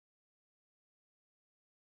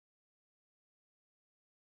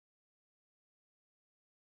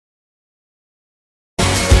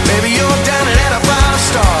Maybe you're dining at a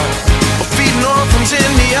 5-star or feeding orphans in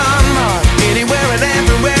Neon Mart. Anywhere and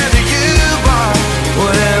everywhere that you are,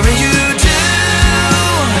 whatever you do,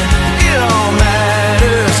 it all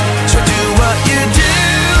matters. So do what you do.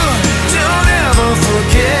 Don't ever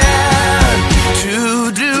forget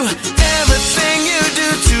to do everything you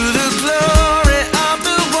do to the glory of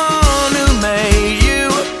the one who made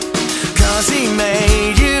you. 'Cause he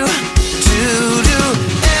made you to do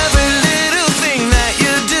every little thing that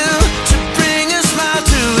you do to bring a smile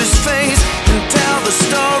to his face and tell the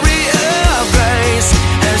story of grace.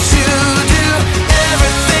 As you do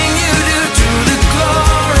everything you do to the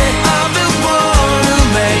glory of the one who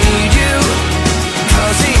made you.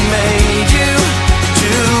 'Cause he made you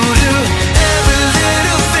to do every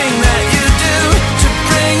little thing that you do to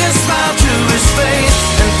bring a smile to his face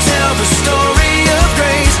and tell the story of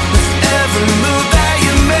grace with every move that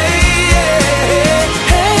you made.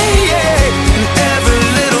 Hey, yeah, and every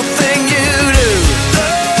little thing you do.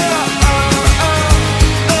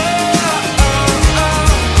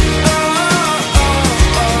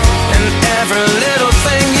 And every little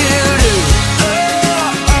thing you do.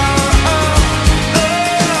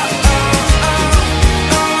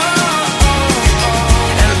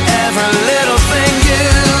 And every little thing you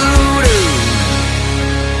do.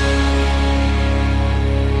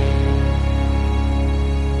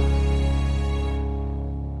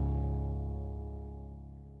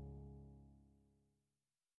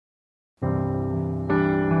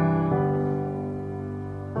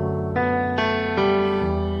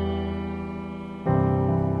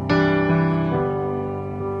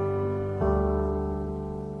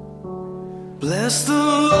 Bless the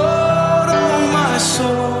Lord, oh my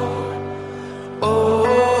soul,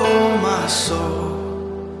 oh my soul.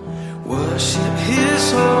 Worship his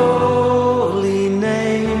holy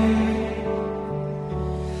name.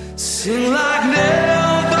 Sing like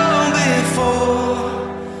never before,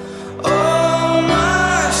 oh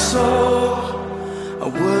my soul. I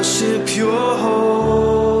worship your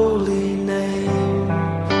holy name.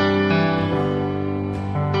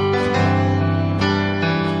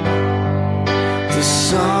 The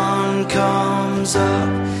sun comes up,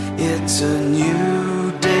 it's a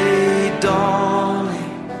new day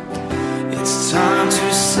dawning. It's time to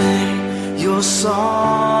sing your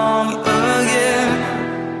song again.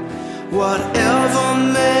 Whatever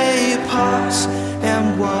may pass and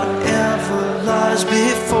whatever lies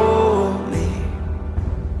before me,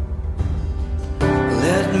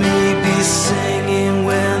 let me be singing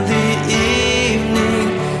when the evening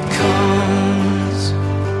comes.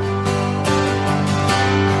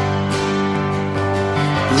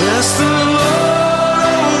 Bless the Lord,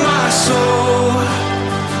 oh my soul,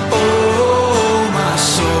 oh my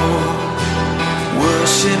soul.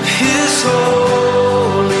 Worship his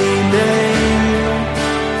holy name.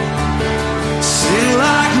 Sing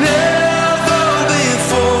like never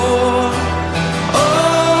before,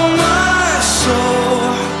 oh my soul.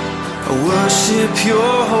 I worship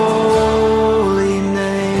your holy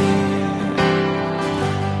name.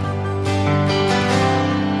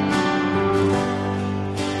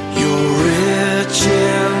 You're rich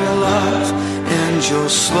in love and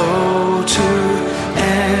you're slow to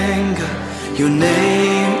anger. Your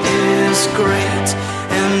name is great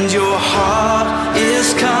and your heart is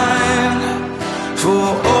kind. For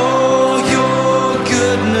all your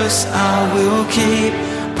goodness I will keep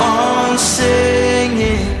on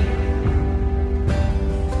singing.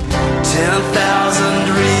 10,000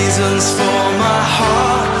 reasons for my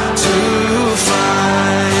heart to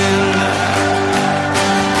find.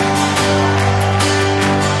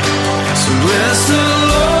 So bless the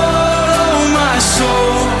Lord, oh my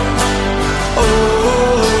soul,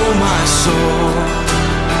 oh my soul.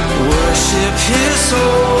 Worship his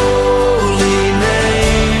holy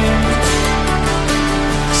name.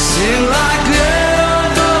 Sing like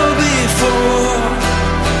never before,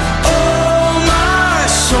 oh my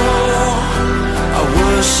soul. I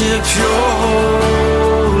worship your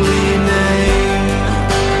holy name.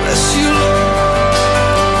 Bless you, Lord.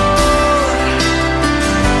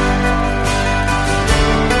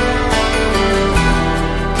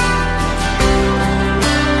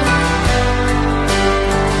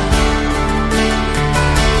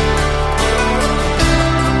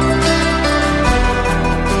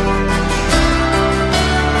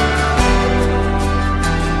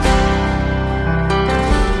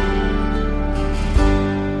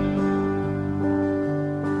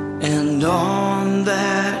 And on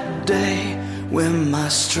that day when my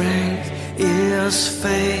strength is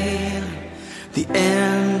failing, the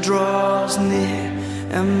end draws near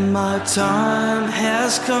and my time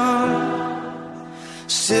has come.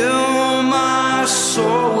 Still my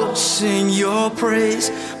soul will sing your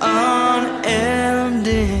praise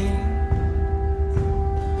unending.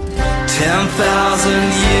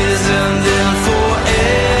 10,000 years and then forevermore.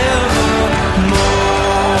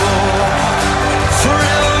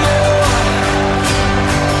 Forevermore.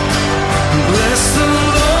 Bless the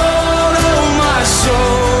Lord, oh my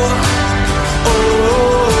soul. Oh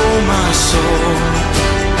my soul.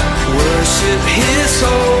 Worship His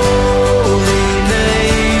holy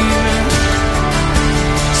name.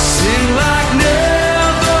 Sing like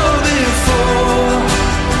never before.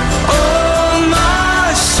 Oh my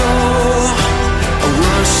soul, I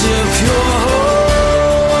worship your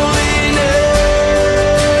holy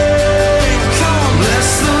name. Come on, bless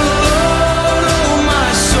the Lord, oh my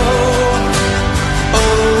soul.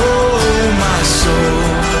 Oh my soul,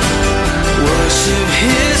 worship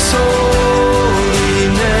His holy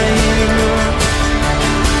name.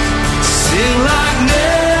 Sing like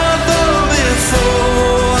never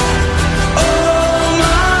before. Oh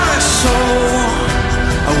my soul,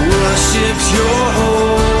 I worship your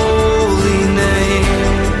holy name.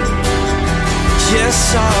 Yes,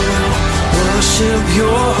 I will worship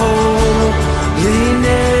your holy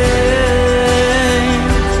name.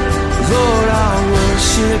 Lord, I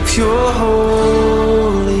worship your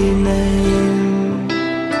holy name.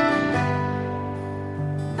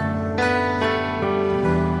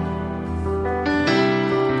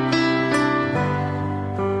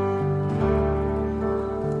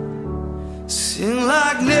 Sing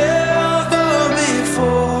like never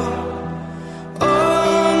before.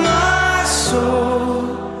 Oh my soul,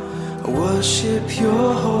 I worship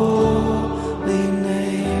your holy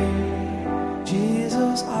name.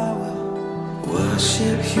 Jesus, I will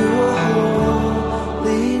worship your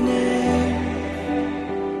holy name.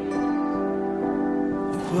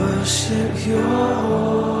 Worship your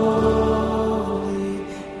holy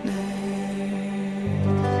name.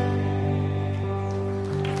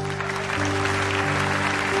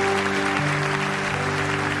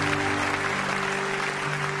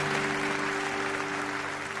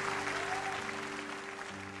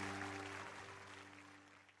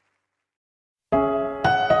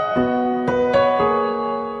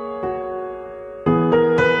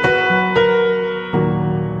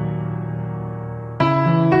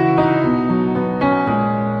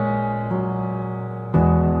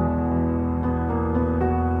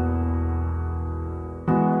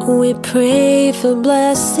 We pray for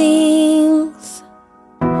blessings,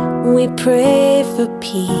 we pray for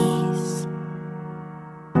peace,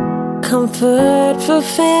 comfort for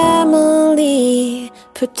family,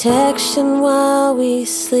 protection while we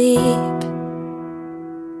sleep.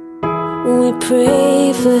 We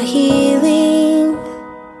pray for healing,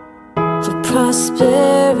 for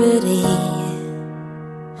prosperity.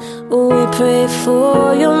 We pray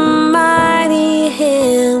for your mighty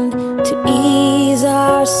hand to ease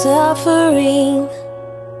our suffering.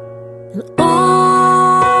 And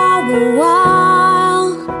all the while,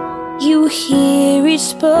 you hear each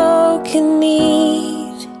spoken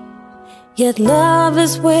need. Yet love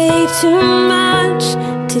is way too much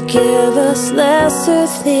to give us lesser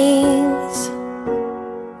things.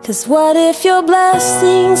 'Cause what if your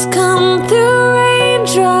blessings come through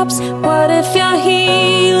raindrops? What if your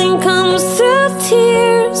healing comes through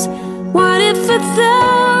tears? What if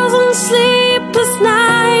 1,000 sleepless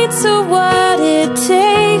nights are what it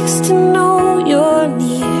takes to know you're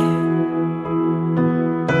near?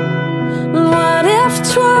 What if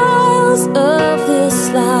trials of this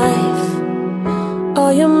life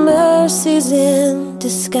are your mercies in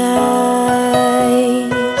disguise?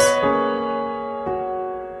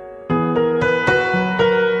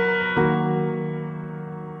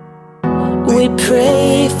 We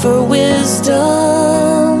pray for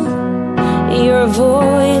wisdom, your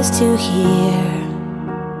voice to hear.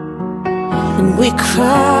 And we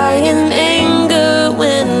cry in anger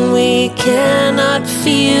when we cannot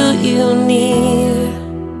feel you near.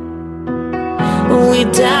 We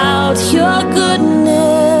doubt your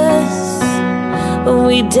goodness,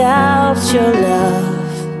 we doubt your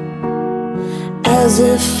love, as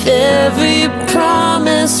if every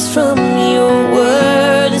promise from your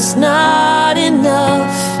word is not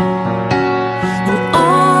enough. And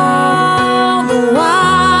all the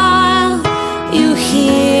while, you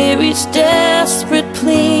hear each desperate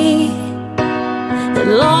plea, and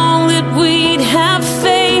long that we'd have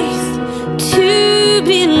faith to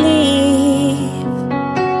believe.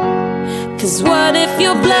 'Cause what if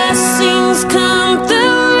your blessings come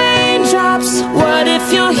through raindrops? What if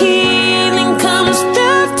your healing comes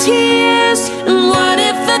through tears? And what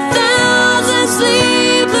if 1,000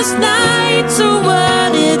 sleepless nights are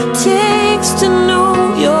what it takes to know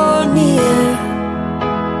you're near?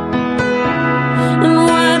 And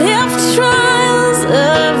what if trials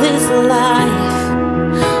of this life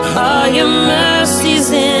are your mercies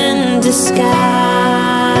in disguise?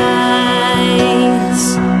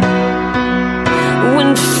 When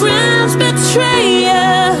friends betray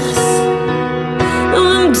us,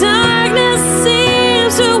 when darkness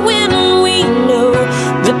seems to win, we know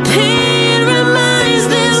the pain reminds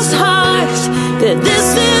this heart that this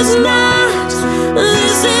is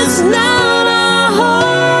not our home.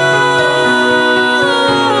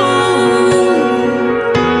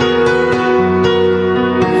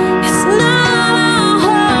 It's not our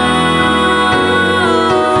home.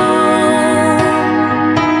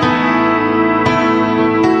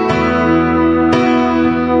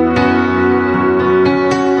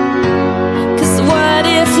 'Cause what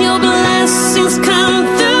if your blessings come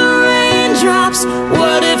through raindrops?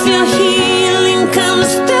 What if your healing comes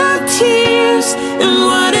through tears? And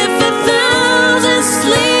what if 1,000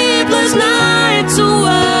 sleepless nights are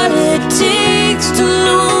what it takes to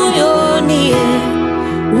know you're near?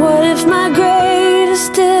 What if my greatest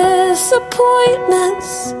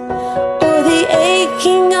disappointments or the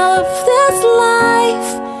aching of this life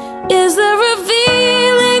is the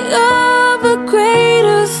revealing of a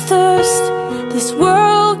greater thirst this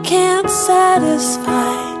world can't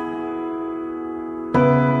satisfy?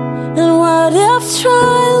 And what if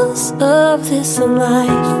trials of this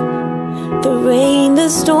life, the rain, the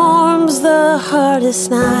storms, the hardest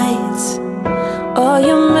nights, are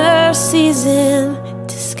your mercies in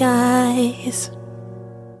disguise?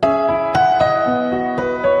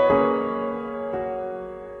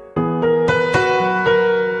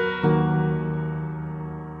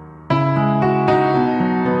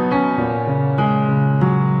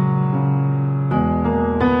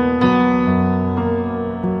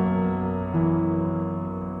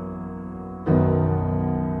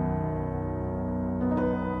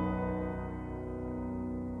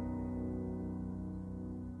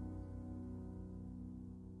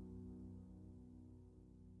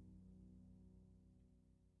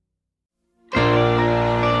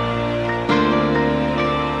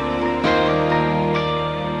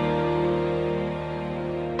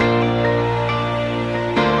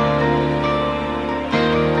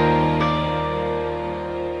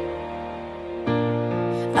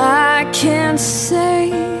 I can't say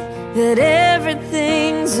that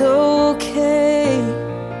everything's okay,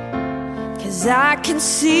 'cause I can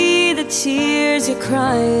see the tears you're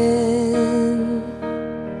crying.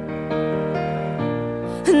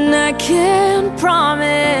 And I can't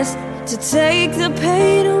promise to take the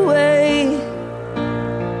pain away,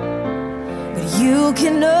 but you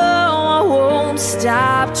can know I won't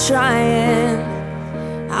stop trying.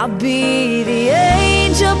 I'll be the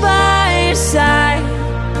angel by your side.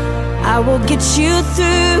 I will get you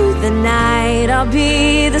through the night. I'll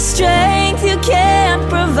be the strength you can't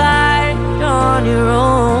provide on your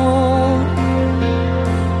own.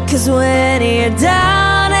 'Cause when you're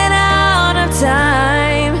down and out of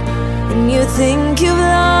time, and you think you've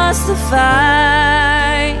lost the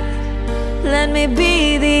fight, let me be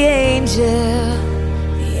the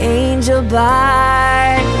angel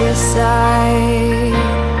by your side.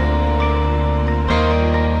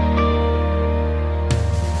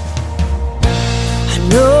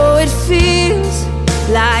 Know it feels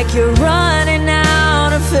like you're running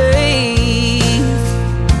out of faith,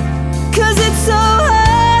 'cause it's so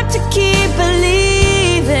hard to keep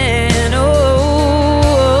believing.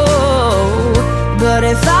 Oh, but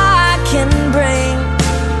if I can bring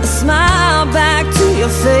a smile back to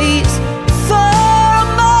your face for a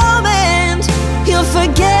moment, you'll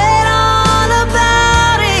forget all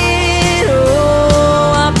about it.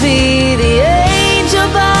 Oh, I'll be the angel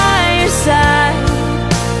by your side.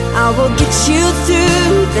 I will get you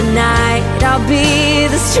through the night. I'll be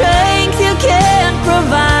the strength you can't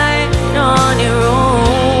provide on your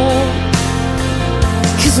own.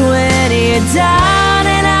 'Cause when you're down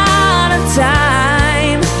and out of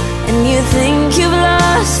time, and you think you've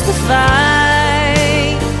lost the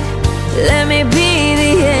fight, let me be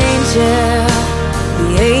the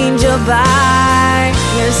angel by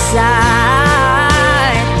your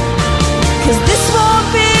side. 'Cause this won't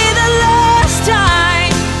be the last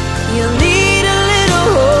time you'll need a little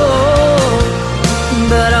hope,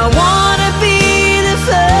 but I wanna be the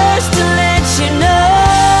first to let you know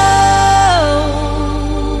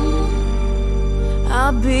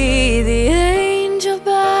I'll be the angel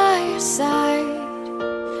by your side.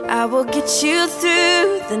 I will get you through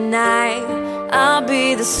the night. I'll be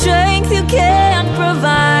the strength you can't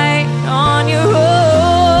provide on your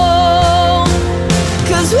own.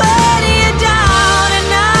 'Cause when you're down and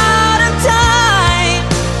out of time,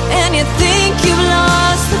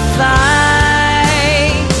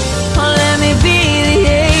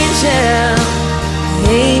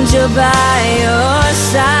 angel by your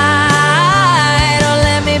side. Oh,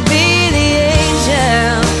 let me be the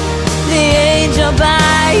angel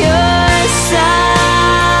by your side.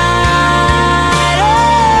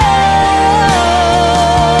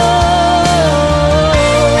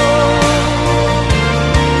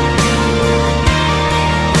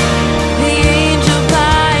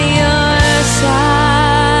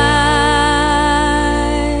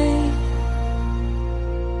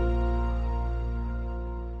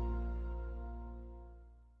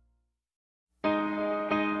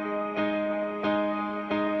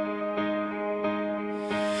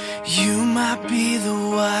 You might be the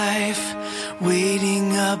wife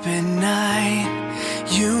waiting up at night.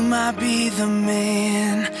 You might be the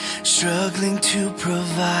man struggling to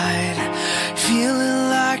provide, feeling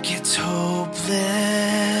like it's hopeless.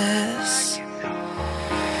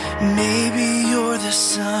 Maybe you're the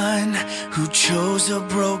son who chose a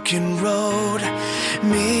broken road.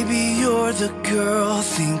 Maybe you're the girl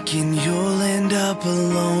thinking you'll end up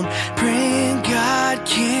alone, praying, God,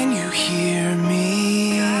 can you hear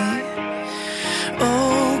me?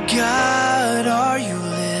 Oh God, are you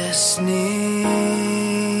listening?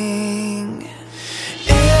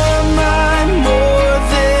 Am I more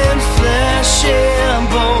than flesh and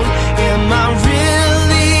bone? Am I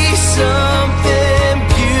really something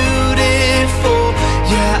beautiful?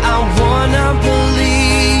 Yeah, I wanna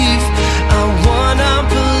believe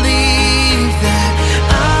that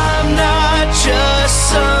I'm not just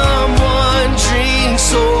some wandering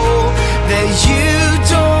soul that you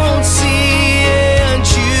don't see and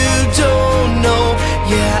you don't know.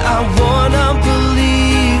 Yeah, I wanna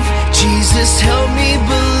believe. Jesus, help me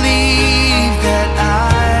believe that I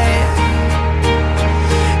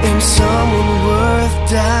am someone worth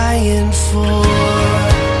dying for.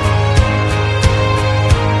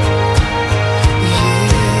 Yeah.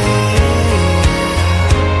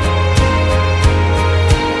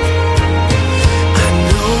 I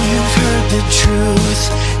know you've heard the truth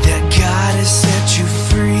that God has set you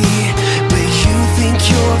free, but you think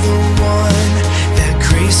you're the one that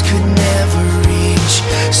grace could never reach.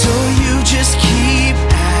 So you just keep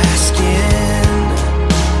asking,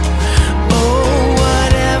 oh,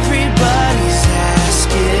 what everybody's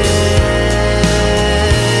asking.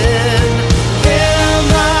 Am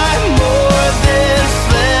I more than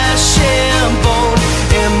flesh and bone?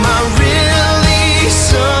 Am I really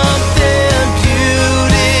something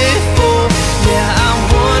beautiful? Yeah, I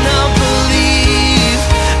wanna believe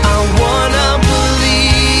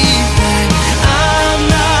that I'm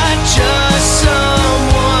not just some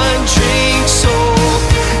wandering soul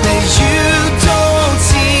that you don't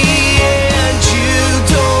see and you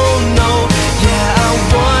don't know. Yeah, I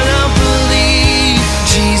wanna believe.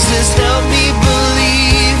 Jesus, help me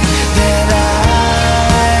believe that I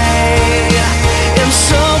am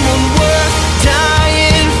someone worth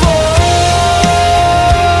dying for.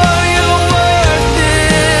 You're worth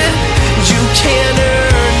it. You can't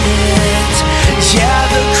earn it. Yeah,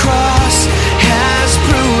 the cross has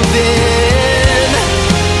proven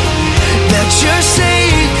that you're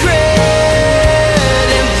sacred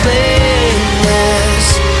and blameless.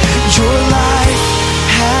 Your life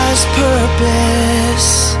has purpose.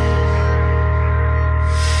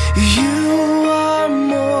 You are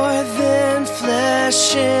more than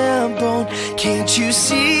flesh and bone. Can't you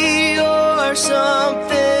see you're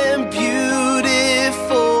something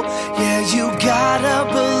beautiful? Yeah, you gotta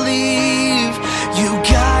believe. You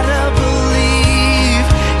gotta believe.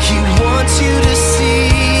 He wants you to see.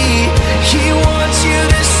 He wants you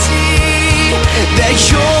to see that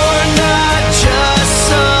you're not just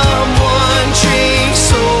some wandering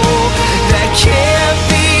soul that can't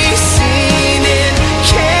be seen and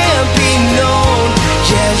can't be known.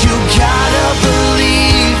 Yeah, you gotta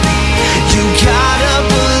believe. You gotta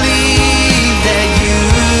believe that you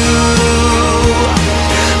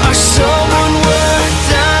are someone worth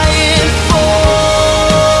dying for.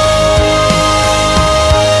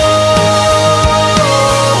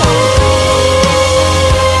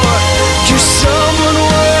 You're someone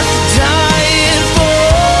worth dying for.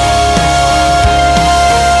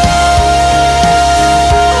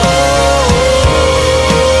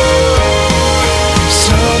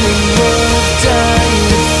 Someone worth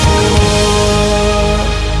dying for.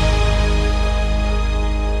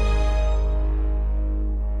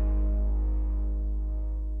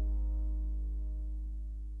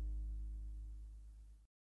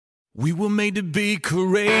 We were made to be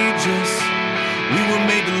courageous. We were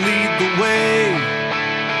made to lead the way.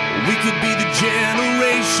 We could be the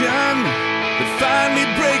generation that finally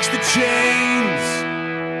breaks the chains.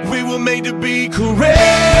 We were made to be courageous.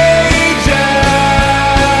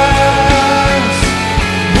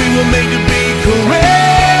 We were made to be courageous.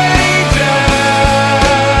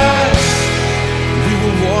 We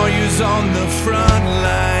were warriors on the front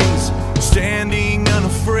lines, standing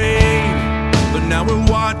unafraid. But now we're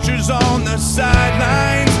watchers on the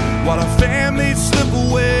sidelines, while our families slip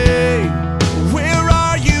away. Where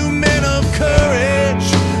are you, men of courage?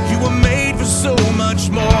 You were made for so much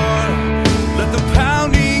more. Let the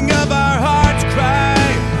pounding of our hearts cry,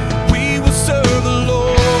 we will serve the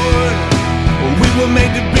Lord. We were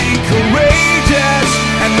made to be courageous,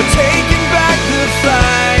 and we're taking back the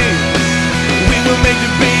fight. We were made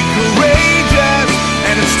to be courageous,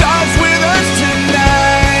 and it starts with us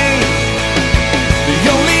tonight. The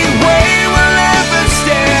only way we'll ever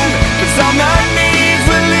stand is on our knees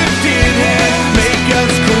with lifted hands. Make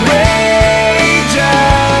us courageous,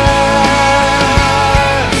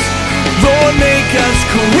 Lord, make us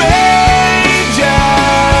courageous.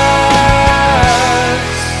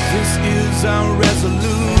 This is our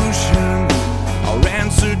resolution, our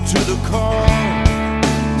answer to the call.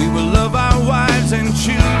 We will love our wives and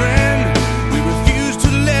children, we refuse to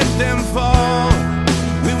let them fall.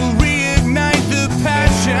 We will reignite the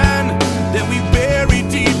passion that we bury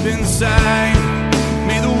deep inside.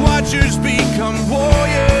 May the watchers become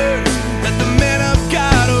warriors, let the men of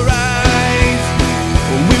God arise.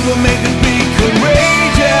 We were made to be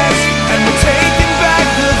courageous, and we're taking back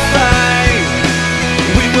the fight.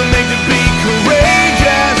 We were made to be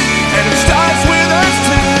courageous, and it starts with us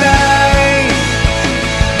tonight.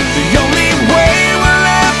 The only way we'll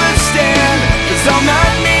ever stand is on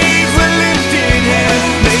our knees with lifted hands.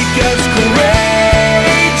 Make us courageous,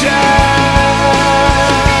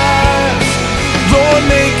 Lord,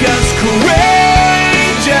 make us courageous.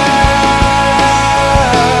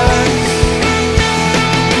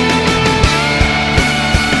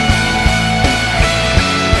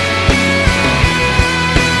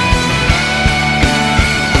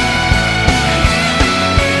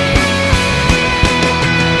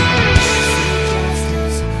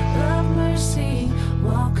 Love mercy,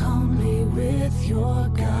 walk humbly with your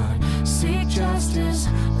God. Seek justice,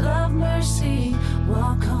 love mercy,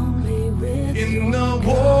 walk humbly with In your the God.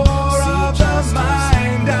 war of the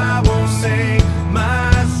mind, I will make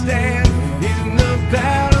my stand. In the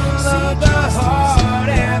battle of the heart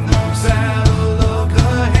and the battle of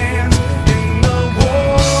the hands. In the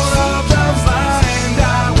war of the mind, I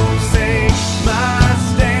will make my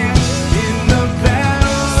stand. In the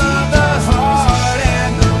battle of the heart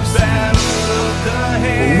and the battle of the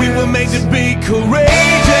hands. We were made to be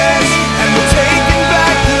courageous, and we're taking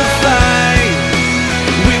back the fight.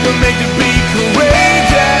 We were made to be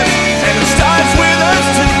courageous, and it starts with us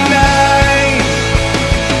tonight.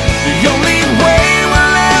 The only way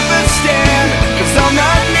we'll ever stand is on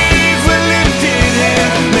our knees with lifted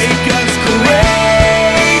hands. Make us courageous,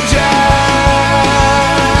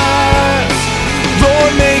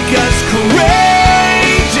 Lord, make us courageous.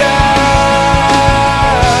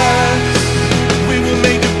 We were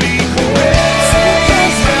made to be courageous,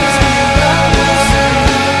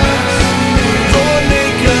 Lord,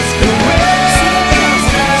 make us courageous.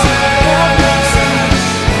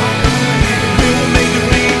 We were made to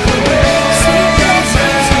be courageous,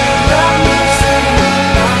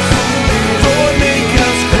 Lord, make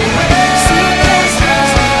us courageous.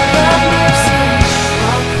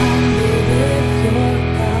 Walk humbly with your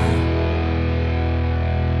God.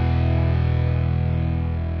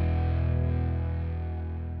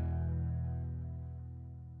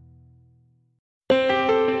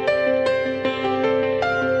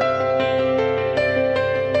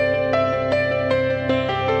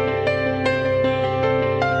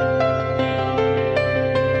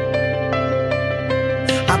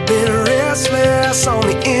 I've been restless on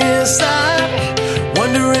the inside,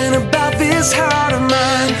 wondering about this heart of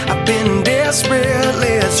mine. I've been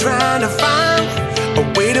desperately trying to find a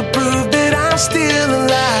way to prove that I'm still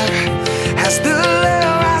alive. Has the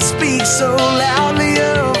love I speak so loudly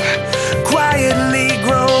of quietly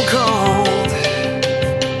grown cold?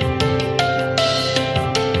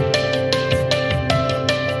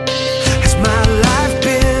 Has my life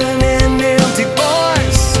been an empty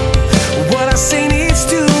voice? What I say needs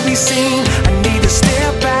to be seen. I need to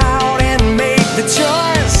step out and make the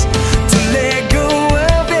choice.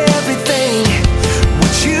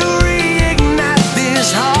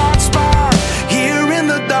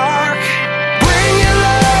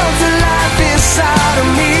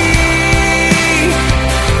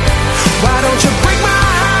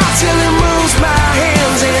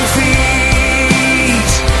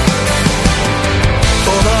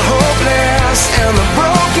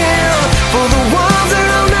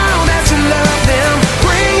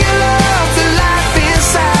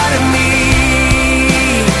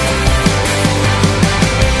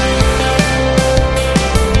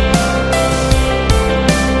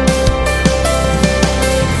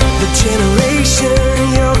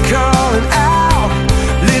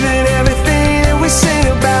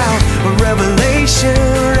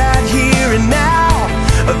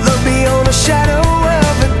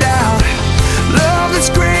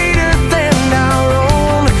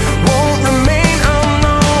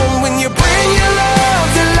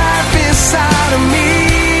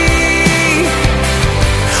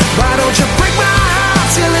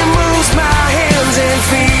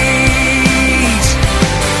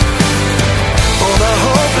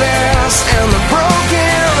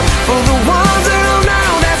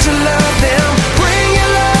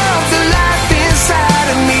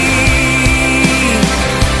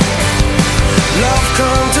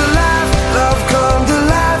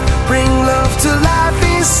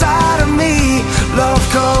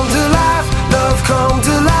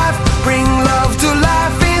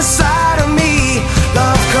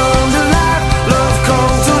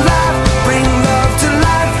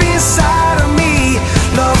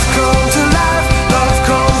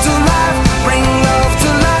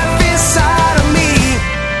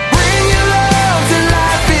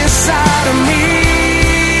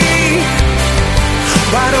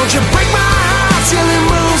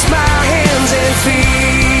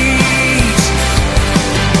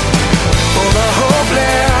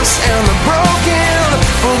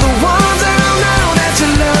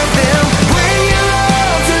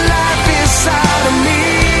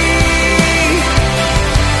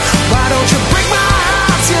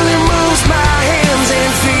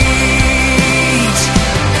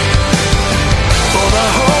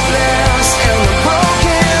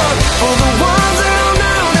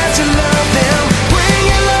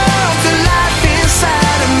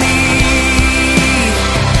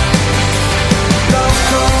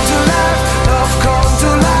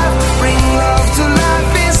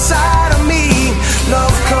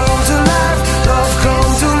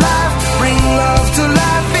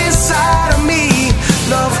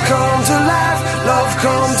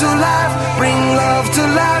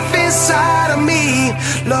 life inside of me.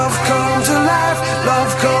 Love come to life,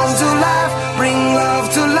 love come to life. Bring love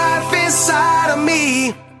to life inside of me.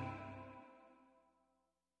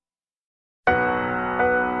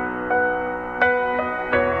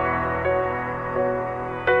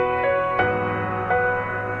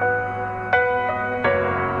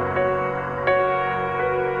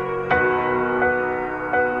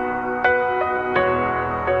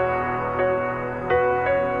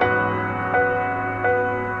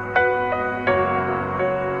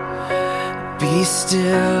 Be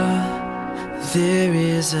still, there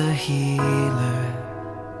is a healer.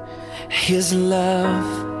 His love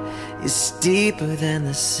is deeper than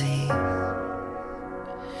the sea.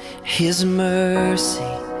 His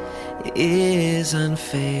mercy is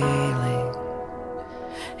unfailing.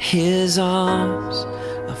 His arms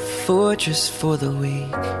a fortress for the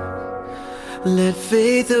weak. Let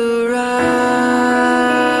faith arise.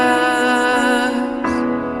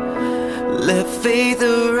 Let faith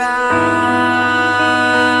arise.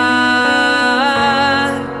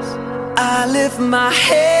 I lift my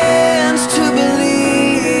hands to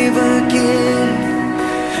believe again.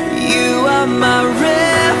 You are my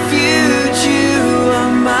refuge, you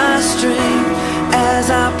are my strength. As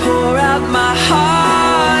I pour out my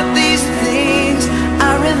heart, these things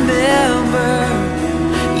I remember.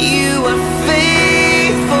 You are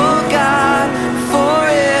faithful, God,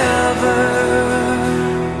 forever.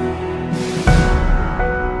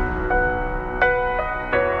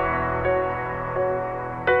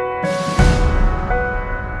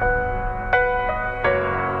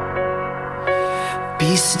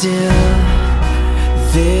 Be still,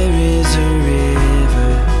 there is a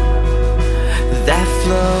river that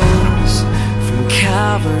flows from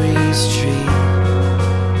Calvary's tree,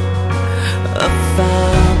 a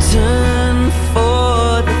fountain for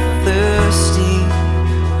the thirsty.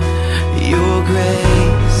 Your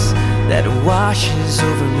grace that washes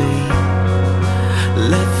over me.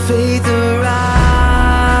 Let faith arise.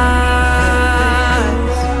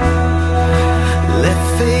 Let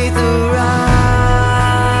faith arise.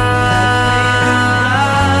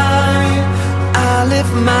 I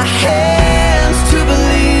lift my hands to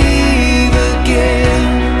believe again.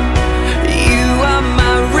 You are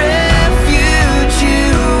my refuge, you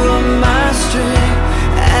are my strength.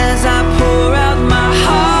 As I pour out my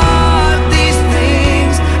heart, these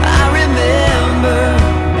things I remember.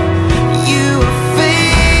 You are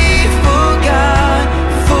faithful, God,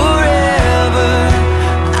 forever.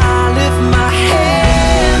 I lift my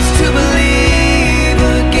hands to believe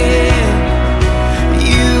again.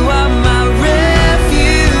 You are my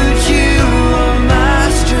refuge, you are my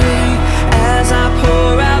strength. As I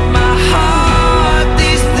pour out my heart,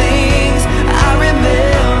 these things I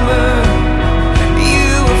remember.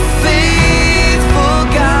 You are faithful,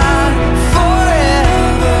 God,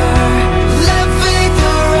 forever. Let faith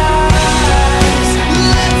arise,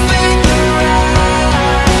 let faith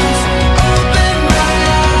arise. Open my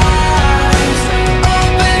eyes,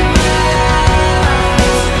 open my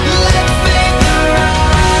eyes. Let faith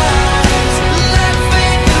arise, let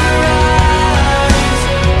faith arise.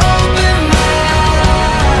 Open my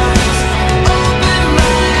eyes, open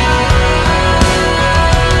my eyes.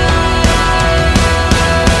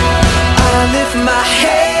 I lift my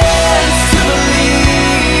hands to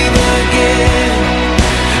believe again.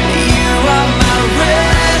 You are my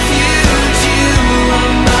refuge, you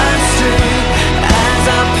are my strength. As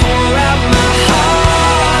I pour out my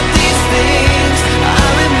heart, these things I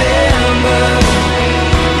remember.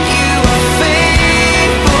 You are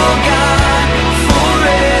faithful, God,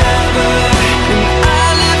 forever. And I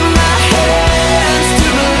lift my hands to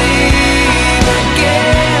believe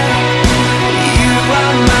again. You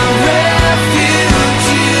are my refuge,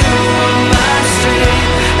 you are my strength.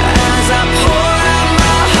 As I pour out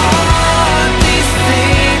my heart, these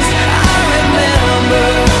things I remember.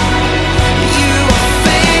 You are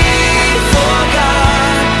faithful,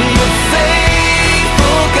 God, you're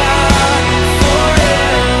faithful, God,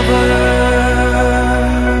 forever.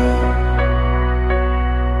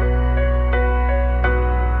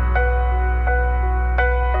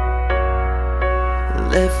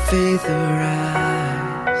 Let faith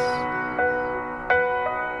arise.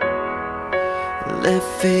 Let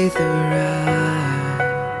faith arise.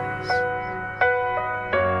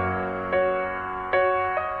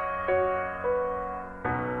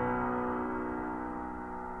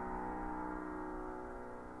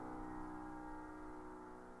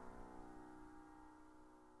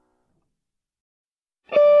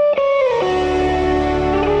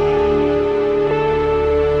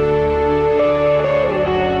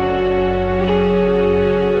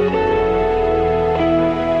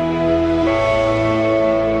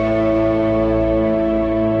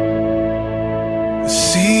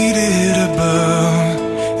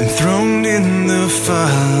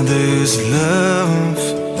 Father's love,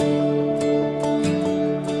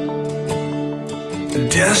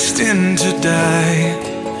 destined to die,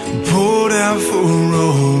 poured out for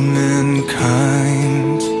all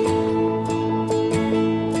mankind.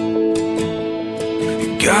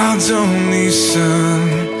 God's only Son,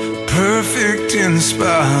 perfect and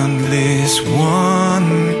spotless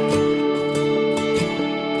one,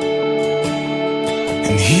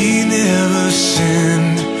 and He never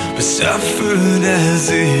sinned, but suffered as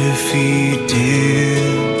if He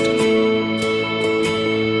did.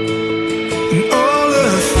 And all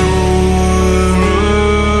authority,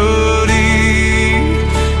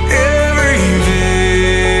 every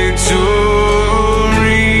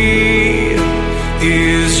victory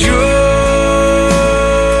is yours.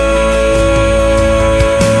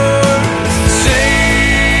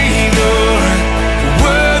 Savior,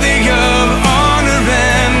 worthy of honor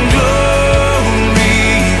and glory,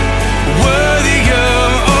 worthy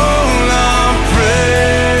of all our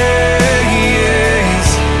praise.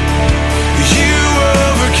 You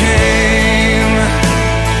overcame,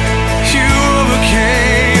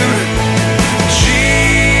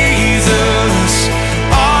 Jesus,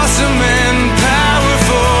 awesome and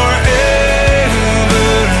powerful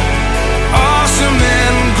forever. Awesome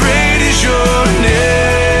and great is your name.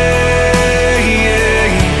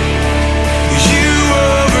 You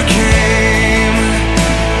overcame.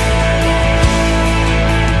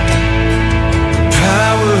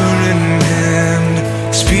 Power in hand,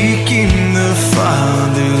 speaking the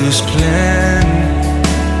Father's plan.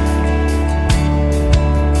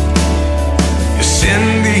 You're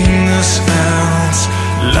sending us out,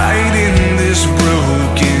 light in this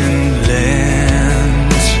broken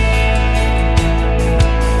land.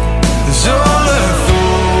 There's all authority,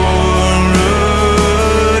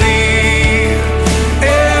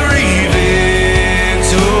 every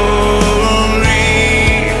victory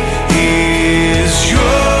is yours.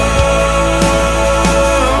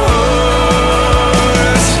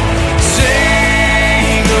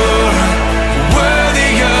 Savior,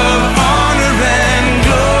 worthy of honor and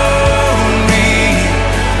glory,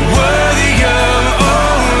 worthy of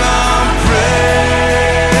all our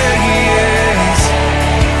praise.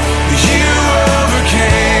 You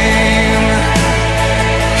overcame,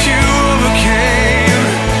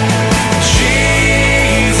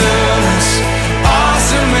 Jesus,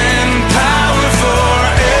 awesome and powerful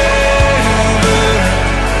forever.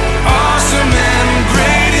 Awesome and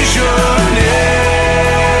great is your name.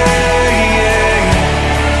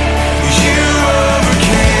 You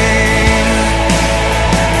overcame.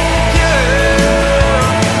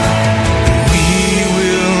 We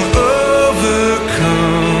will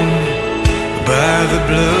overcome by the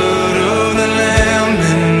blood of the Lamb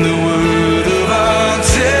and the word of our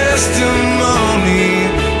testimony.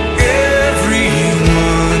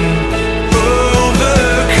 Everyone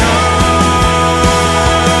overcome.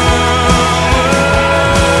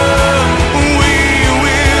 We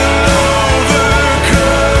will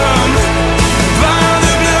overcome by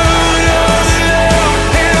the blood of the Lamb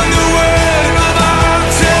and the word of our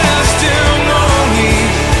testimony.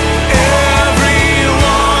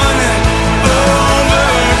 Everyone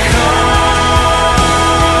overcome.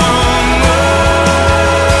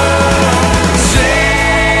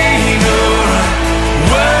 Savior,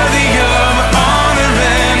 worthy of honor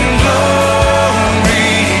and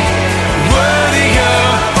glory, worthy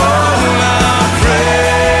of all our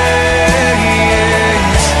praise.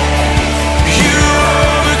 You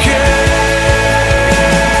overcame.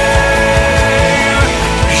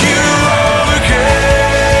 You overcame.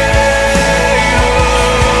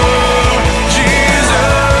 Jesus,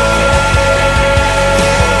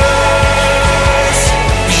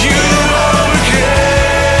 you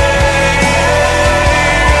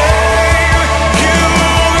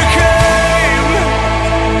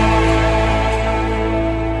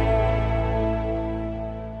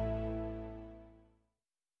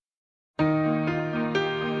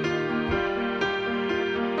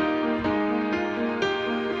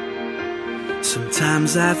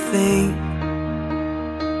Sometimes I think,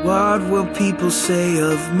 what will people say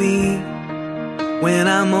of me when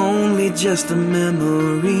I'm only just a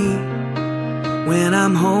memory? When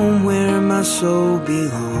I'm home where my soul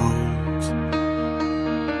belongs.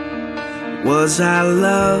 Was I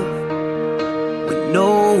loved when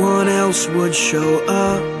no one else would show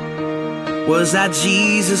up? Was I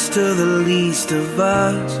Jesus to the least of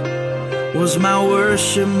us? Was my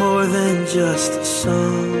worship more than just a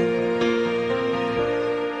song?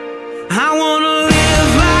 I wanna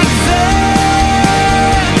live like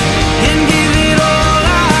that and give it all I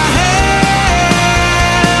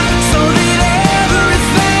have, so that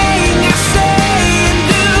everything I say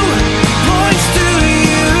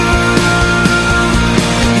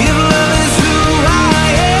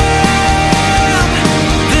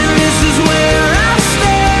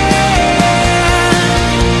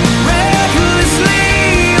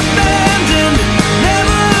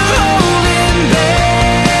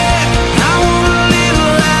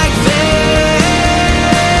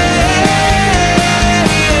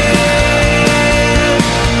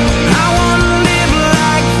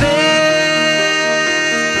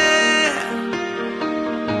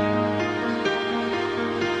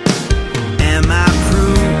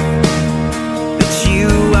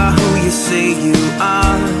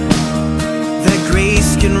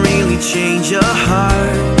change your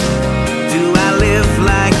heart? Do I live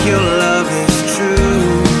like your love is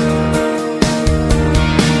true?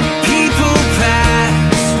 People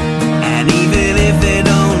pass, and even if they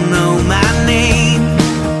don't know my name,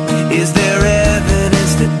 is there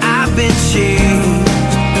evidence that I've been changed?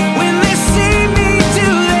 When they see me, do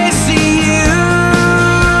they see you?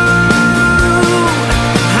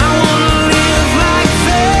 I wanna live like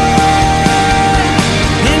that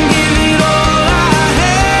and give it all I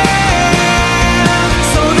have,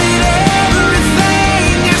 so that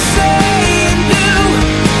everything I say and do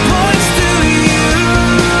points to you.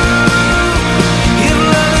 If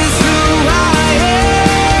love is who I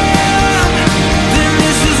am, then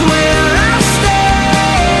this is where I stand.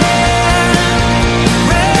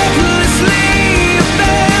 Recklessly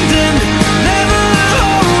abandoned, never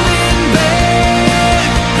holding back.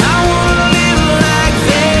 I wanna live like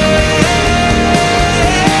that.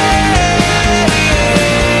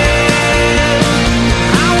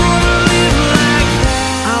 I wanna live like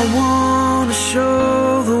that. I wanna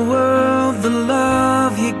show the world the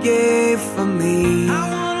love you gave for me. I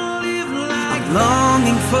wanna live like I'm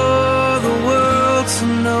longing for the world to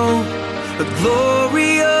know the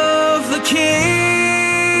glory of the King.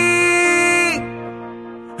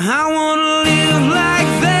 I wanna live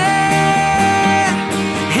like that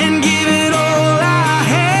and give it all I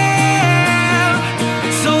have,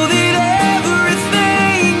 so that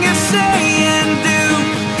everything I say and do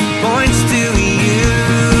points to you.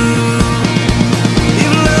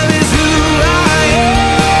 If love is who I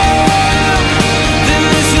am, then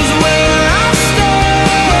this is where I stand.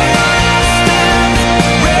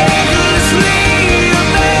 Recklessly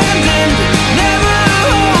abandoned, never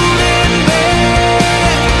holding back.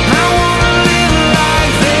 I wanna live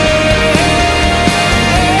like that.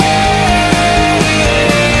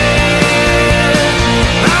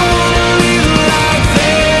 I wanna live like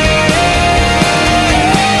that. I wanna live like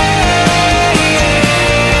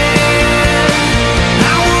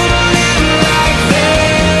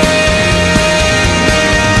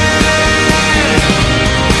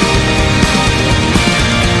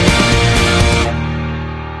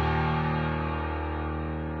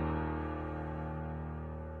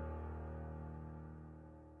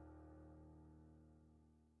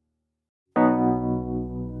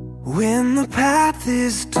when the path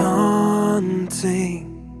is daunting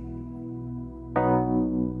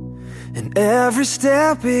and every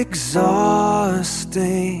step exhausting,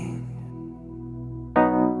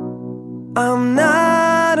 I'm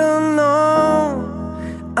not alone.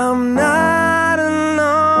 I'm not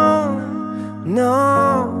alone.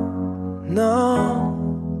 No, no.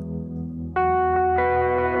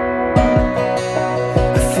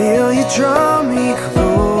 I feel you draw me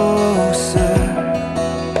closer.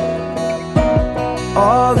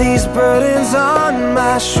 All these burdens on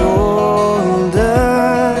my shoulder.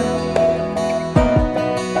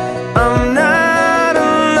 I'm not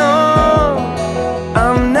alone.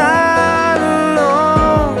 I'm not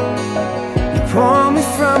alone. You pull me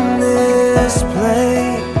from this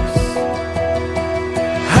place.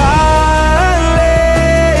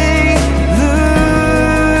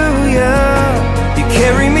 Hallelujah. You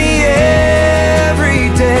carry me every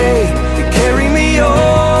day. You carry me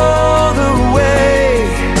all the way.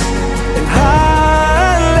 And hallelujah.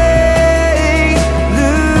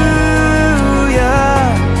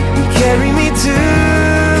 You carry me to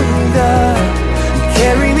the, you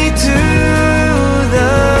carry me to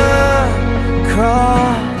the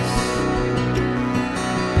cross.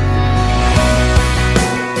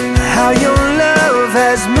 How your love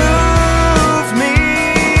has moved me,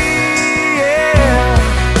 yeah,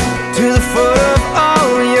 to the foot of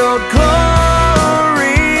all your glory.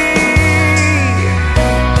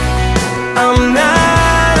 I'm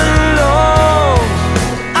not alone.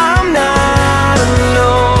 I'm not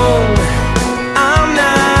alone. I'm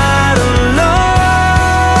not alone.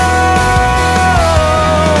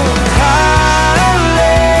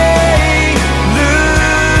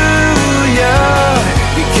 Hallelujah.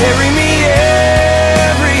 You carry me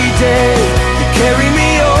every day. You carry me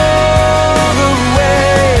all the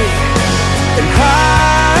way. And hallelujah.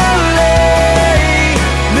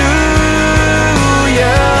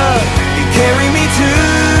 You carry me to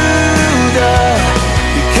the,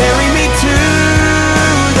 you carry me to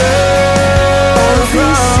the all of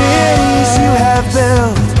these cities you have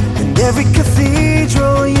built, and every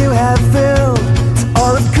cathedral you have filled. To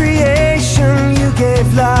all of creation you gave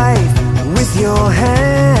life with your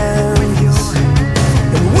hands.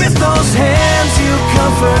 And with those hands you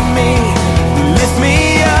comfort me. You lift me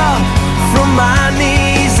up from my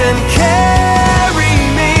knees and carry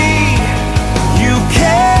me. You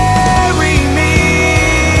carry me.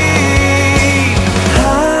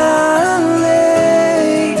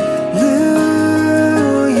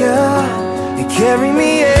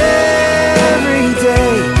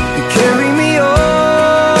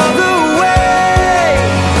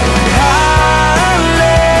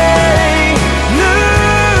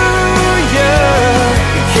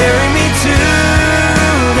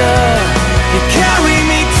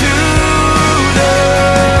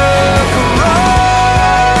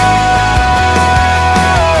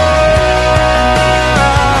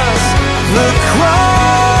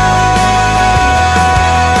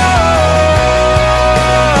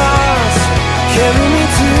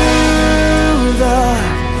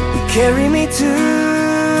 carry me to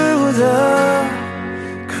the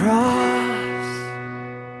cross.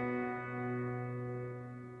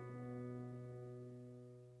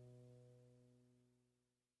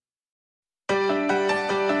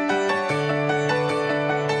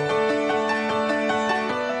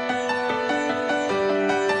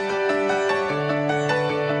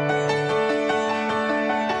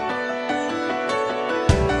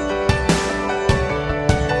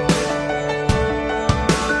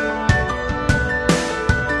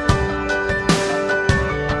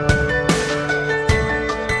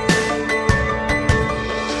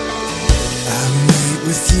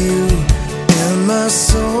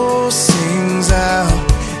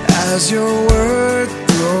 As your word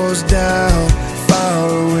throws down far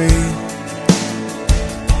away,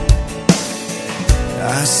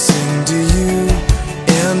 I sing to you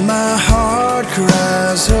and my heart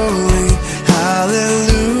cries holy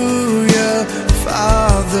hallelujah.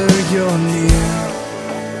 Father, you're near.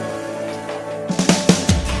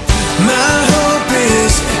 My hope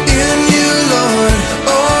is in you, Lord,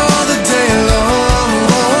 all the day long.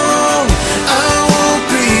 I won't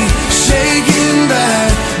be shaken by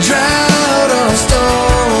drought or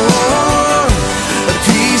storm. A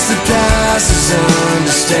peace that passes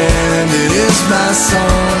understanding is my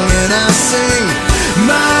song, and I sing.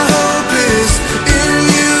 My hope is in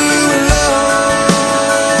you,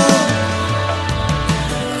 Lord.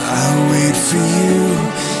 I wait for you,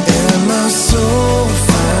 and my soul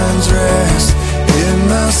finds rest. In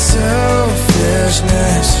my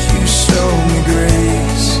selfishness, you show me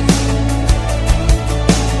grace.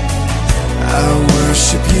 I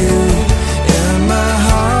worship you, and my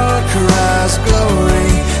heart cries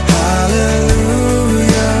glory,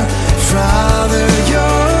 hallelujah. Father,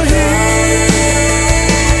 you're here.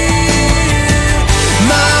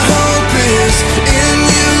 My hope is in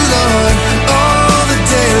you, Lord, all the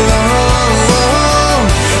day long.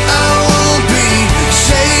 I won't be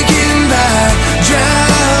shaken by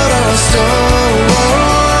drought or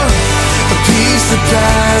storm. A peace that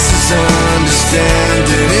passes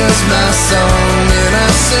understanding is my song, and I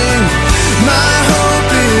sing. My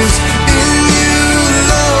hope is in you,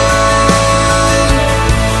 Lord.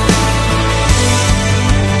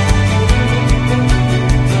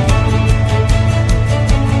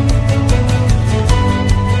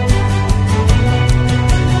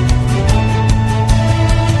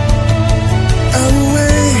 I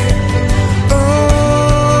wait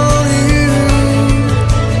on you.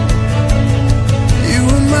 You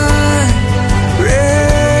are my refuge.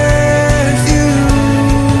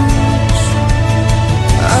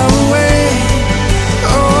 I wait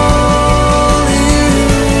on you.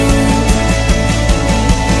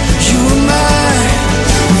 You are my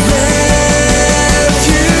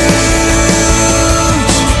refuge.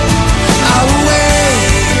 I wait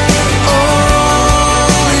on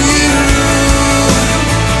you.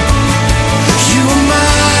 You are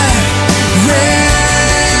my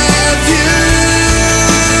refuge.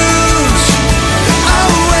 I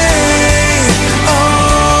wait on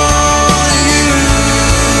you.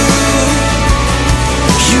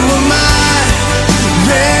 You are my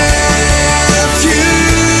refuge.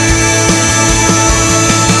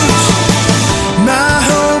 My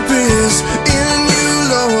hope is in you,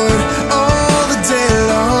 Lord, all the day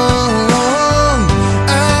long.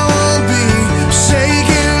 I won't be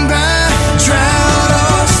shaken by drought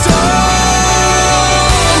or storm.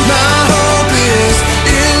 My hope is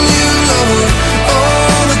in you, Lord,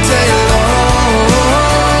 all the day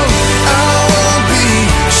long. I won't be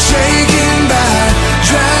shaken by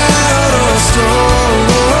drought or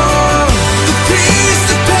storm. The peace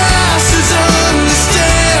that passes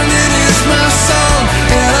understanding is my song,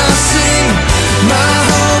 and I sing. My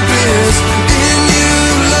hope is in you,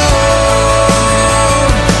 Lord.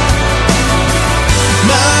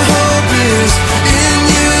 My hope is in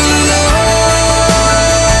you, Lord.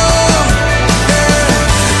 Yeah.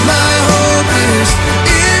 My hope is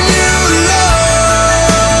in you,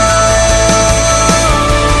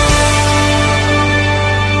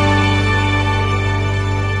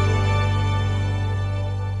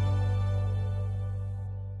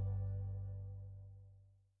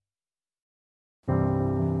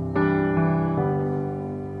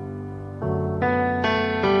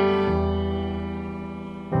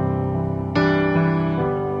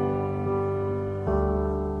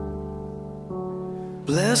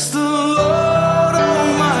 bless the Lord, oh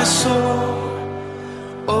my soul,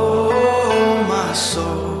 oh my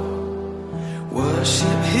soul.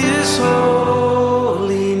 Worship his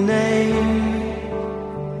holy name.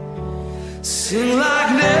 Sing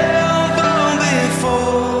like never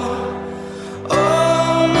before,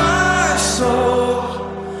 oh my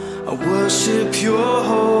soul. worship your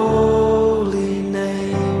holy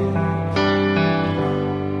name.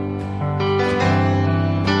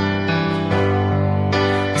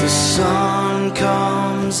 The sun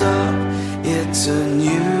comes up, it's a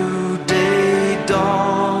new day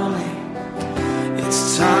dawning.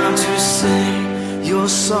 It's time to sing your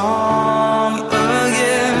song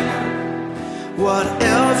again.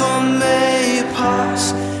 Whatever may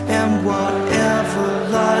pass and whatever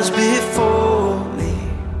lies before me,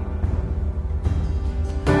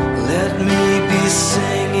 let me be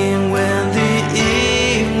singing when the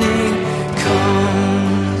evening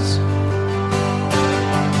comes.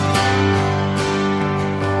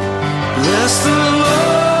 Bless the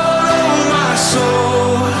Lord, oh my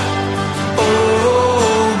soul,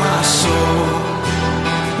 oh my soul.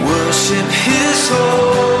 Worship His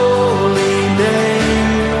holy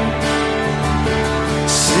name.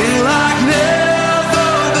 Sing like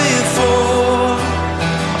never before,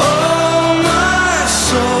 oh my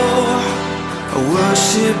soul.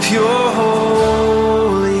 Worship your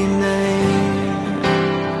holy name.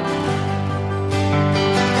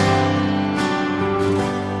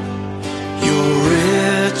 You're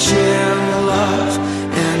rich in love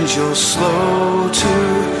and you're slow to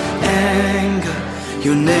anger.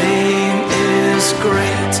 Your name is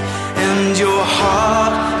great and your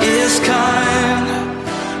heart is kind.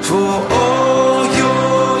 For all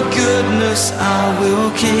your goodness I will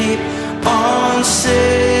keep on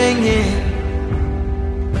singing.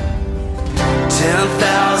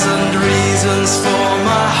 10,000 reasons for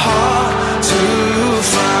my heart to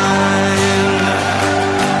find.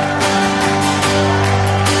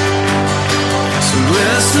 So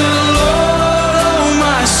bless the Lord, oh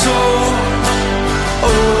my soul,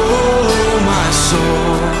 oh my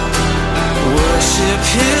soul. Worship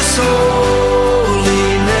His holy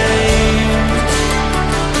name.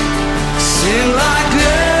 Sing like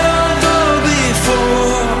never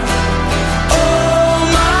before, oh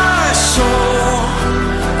my soul.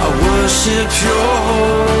 I worship your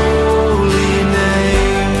holy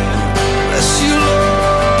name. Bless you, Lord.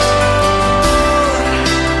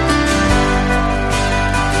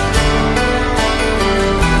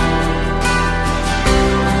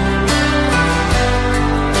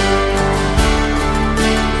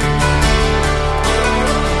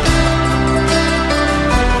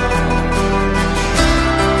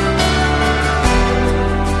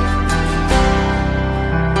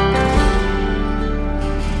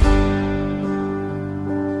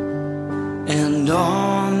 And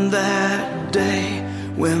on that day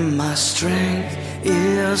when my strength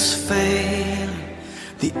is failing,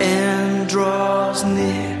 the end draws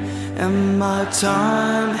near and my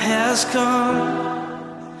time has come,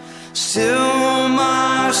 still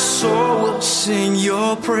my soul will sing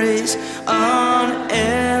your praise unending.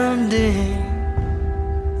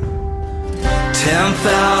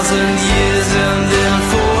 10,000 years and then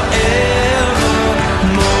forevermore,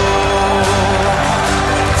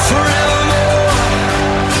 forevermore.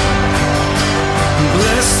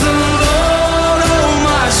 Bless the Lord, oh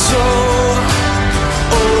my soul,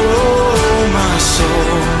 oh my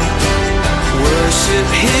soul. Worship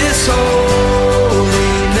His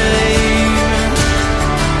holy name.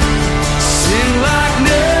 Sing like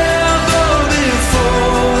never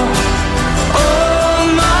before, oh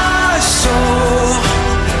my soul.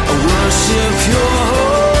 I worship your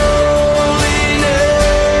holy name.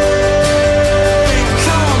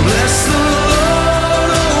 Come on, bless the Lord,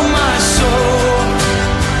 oh my soul,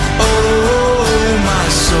 oh my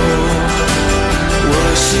soul.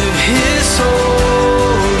 Worship His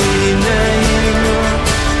holy name.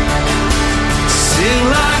 Sing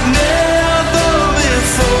like never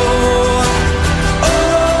before,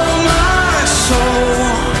 oh my soul.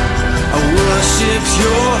 I worship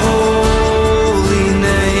your holy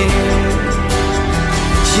name.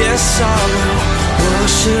 Yes, I will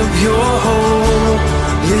worship your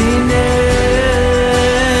holy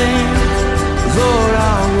name. Lord, I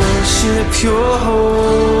worship your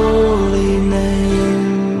holy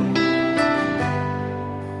name.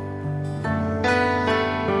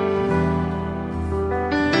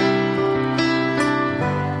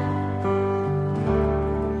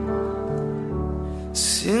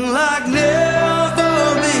 Sing like never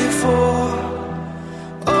before,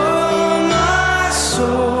 oh my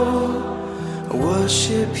soul. I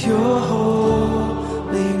worship your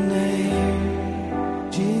holy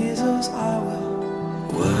name. Jesus, I will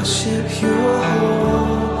worship your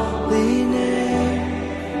holy name.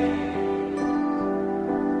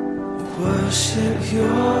 Worship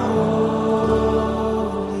your holy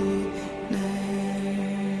name.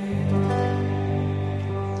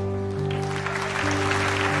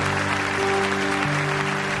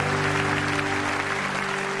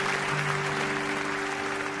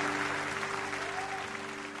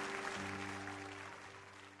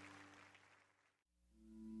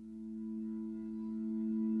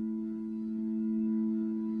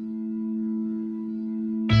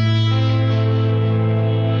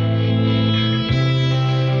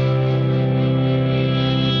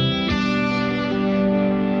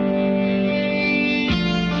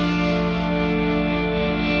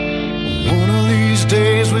 One of these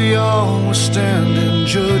days we all will stand in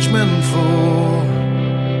judgment for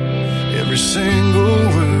every single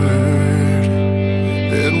word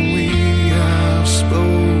that we have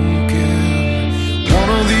spoken. One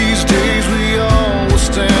of these days we all will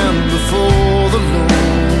stand before the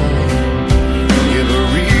Lord, give a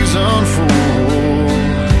reason for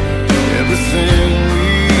everything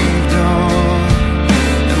we've done.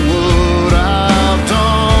 And what I've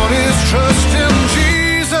done is trust in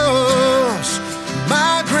Jesus,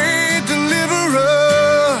 my great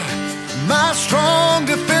deliverer, my strong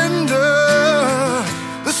defender,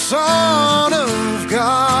 the Son of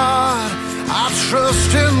God. I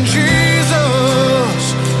trust in Jesus,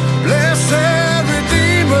 blessed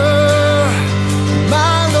Redeemer,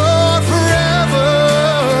 my Lord forever,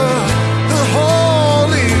 the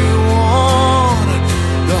Holy One,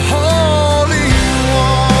 the Holy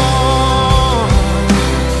One.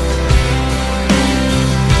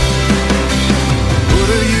 What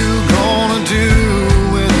are you gonna do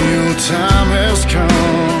when your time has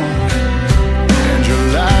come and your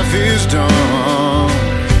life is done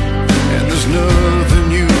and there's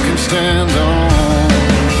nothing you can stand on?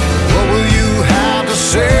 What will you have to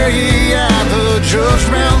say at the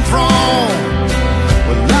judgment throne?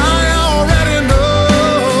 Well, I already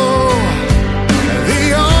know the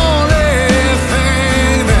only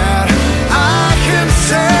thing that I can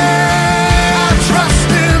say. I trust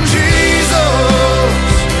in Jesus,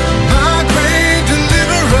 my great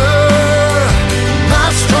deliverer, my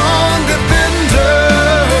strong defender,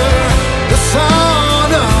 the Son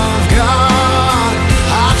of God.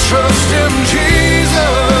 I trust in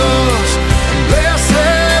Jesus,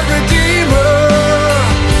 blessed Redeemer,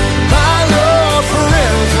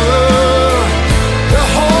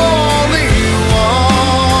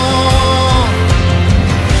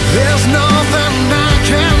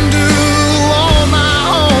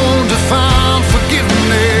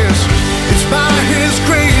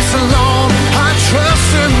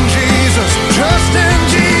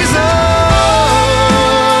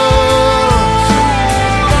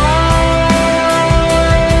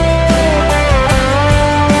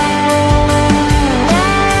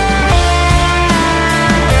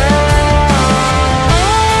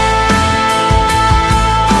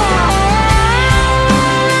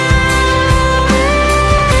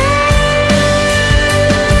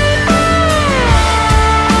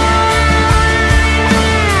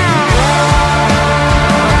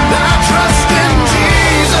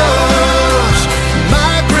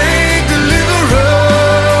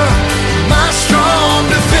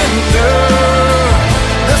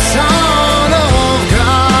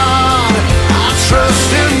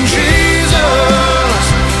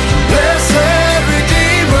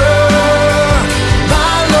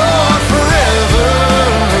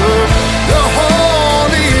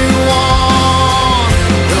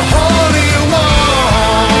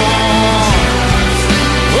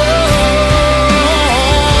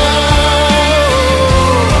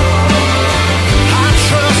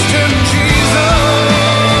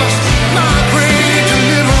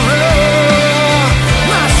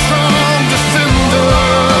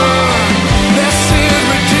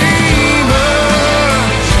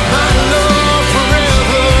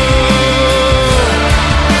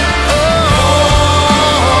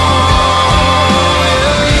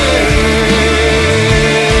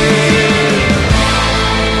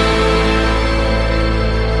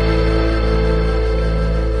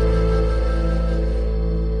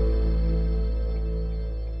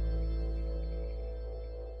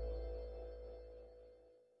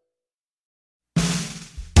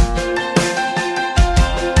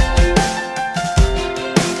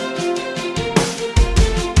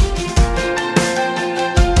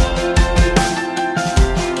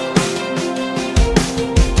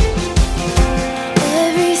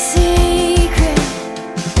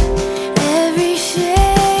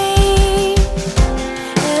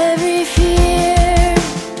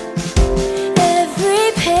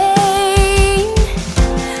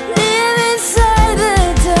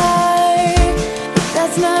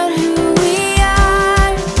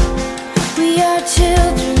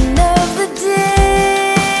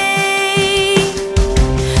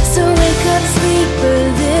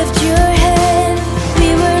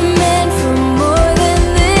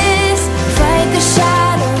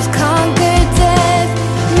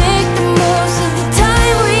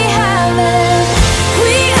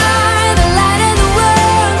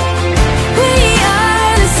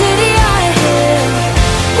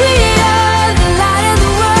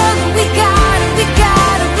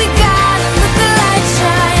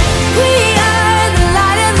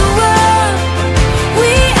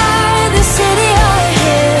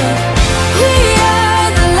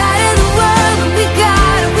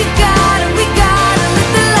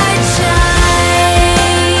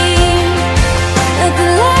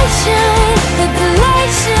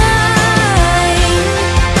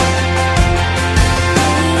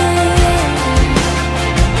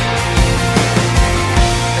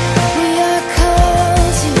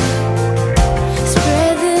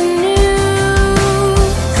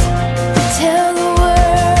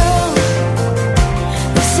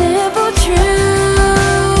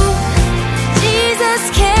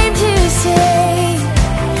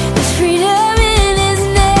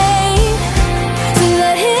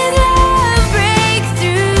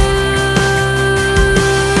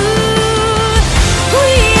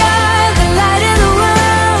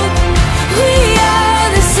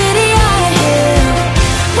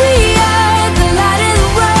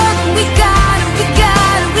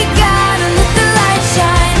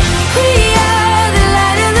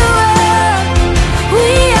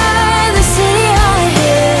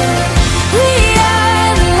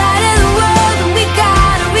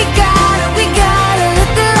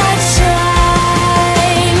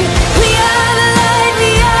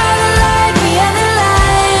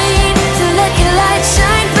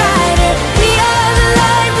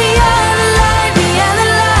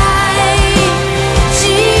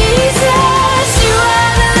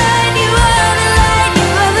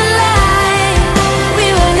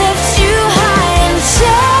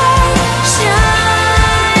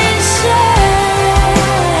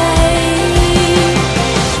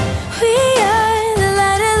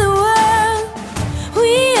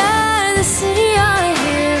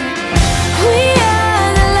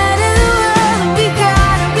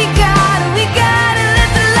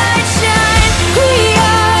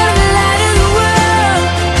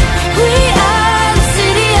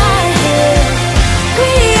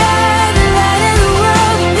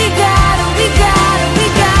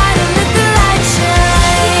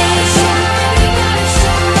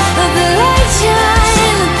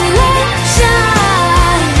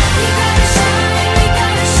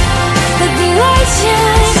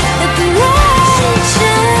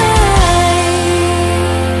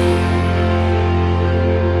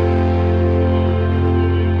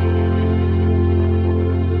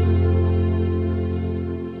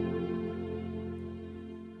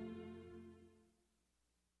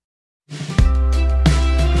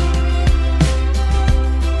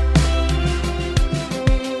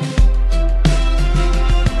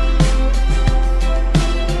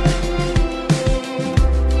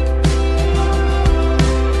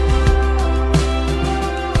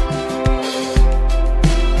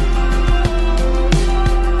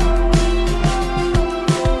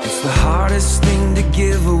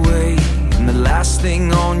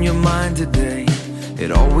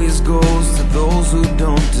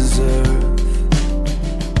 don't deserve.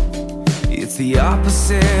 It's the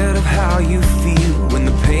opposite of how you feel when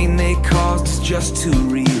the pain they caused is just too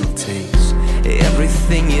real. Takes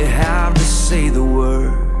everything you have to say the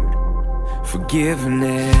word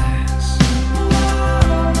forgiveness.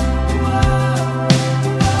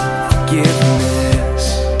 Forgiveness.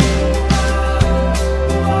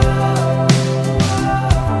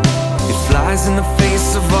 It flies in the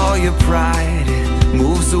face of all your pride. It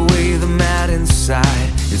moves away the mad inside.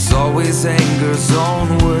 It's always anger's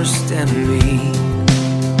own worst enemy.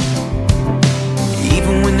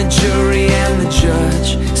 Even when the jury and the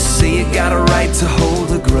judge say you got a right to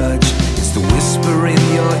hold a grudge, it's the whisper in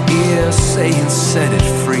your ear saying set it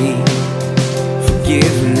free.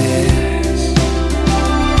 Forgiveness.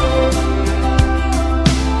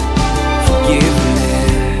 Forgiveness.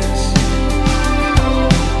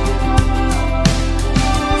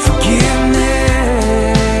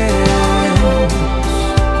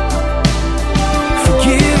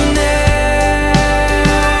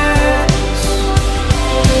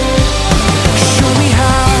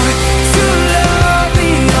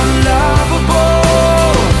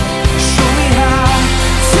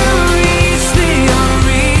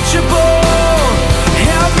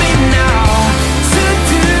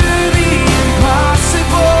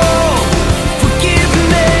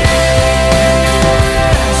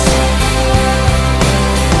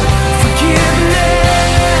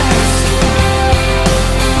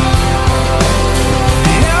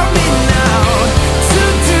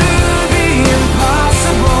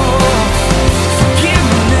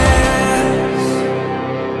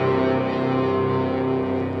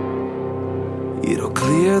 It'll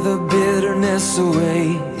clear the bitterness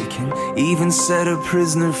away. It can even set a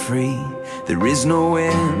prisoner free. There is no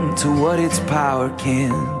end to what its power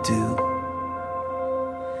can do.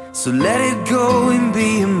 So let it go and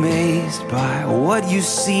be amazed by what you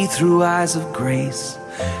see through eyes of grace.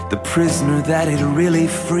 The prisoner that it really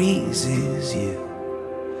frees is you.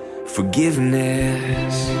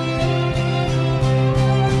 Forgiveness.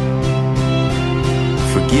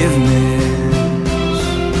 Forgiveness.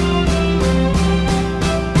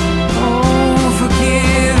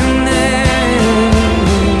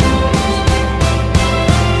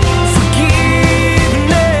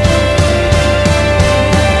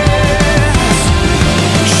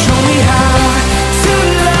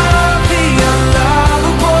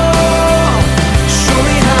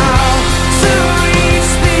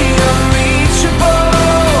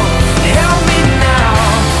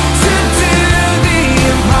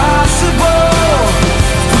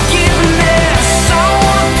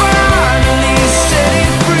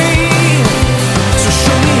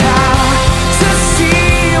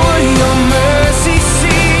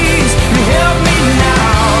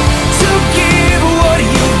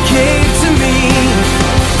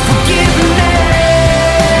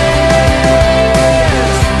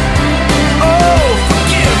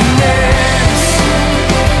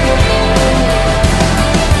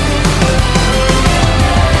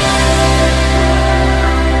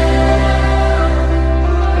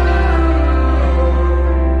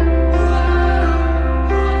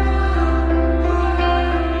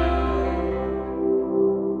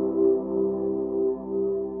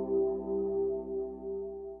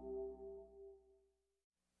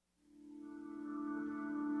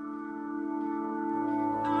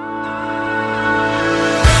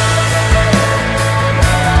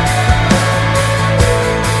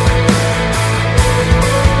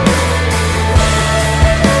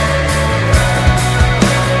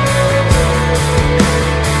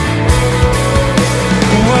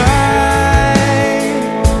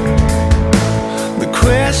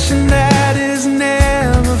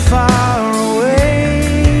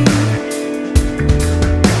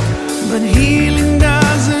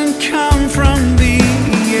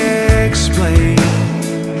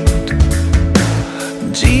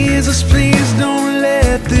 Jesus, please don't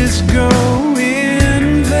let this go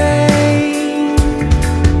in vain.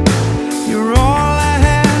 You're all I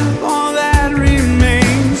have, all that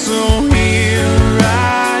remains. So here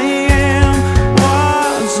I am,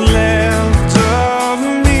 what's left of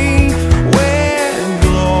me, where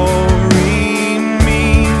glory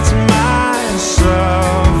meets my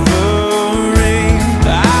suffering.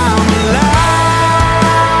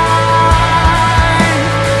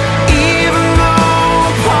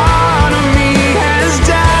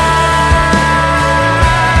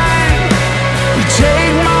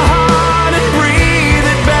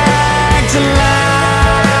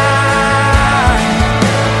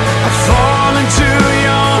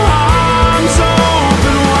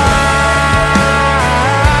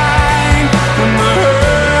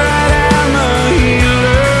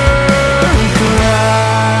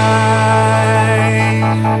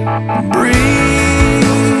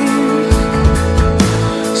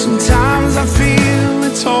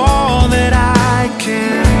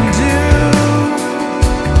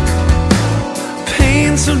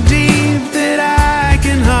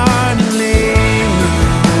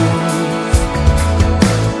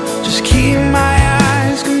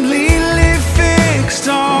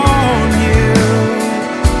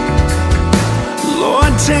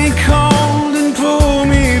 take hold and pull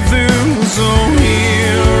me through. So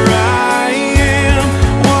here I am,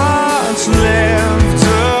 what's left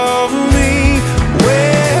of me,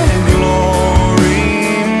 where glory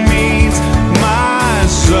meets my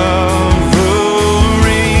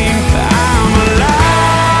suffering. I'm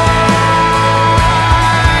alive,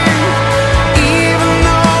 even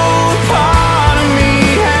though part of me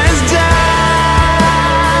has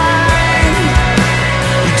died.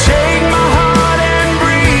 You take my heart and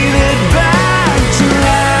breathe it back to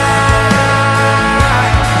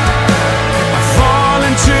life. I fall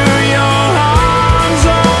into your arms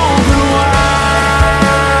open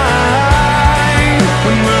wide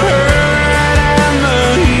when the hurt and the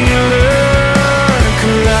healer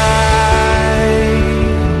collide.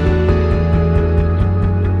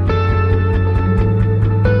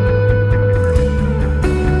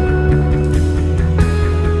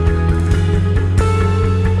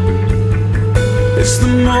 It's the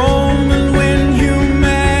moment when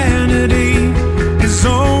humanity is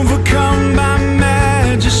overcome by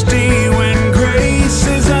majesty, when grace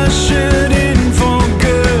is ushered in for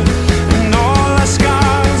good, and all our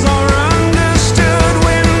scars are understood,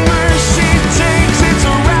 when mercy takes its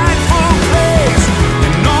rightful place,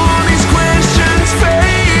 and all these questions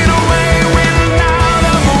fade away, when out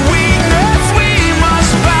of a weakness we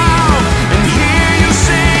must bow and hear you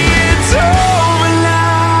say it's over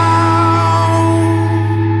now.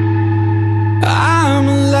 I'm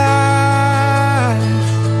alive,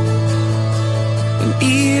 and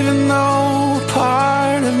even though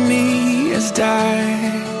part of me has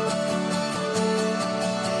died,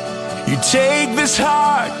 you take this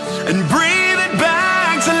heart and breathe it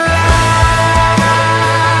back to life.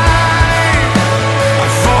 I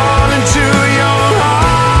fall into your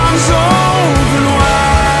arms open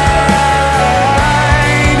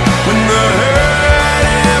wide when the hurt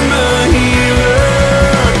and the healer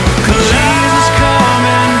collide. Jesus, come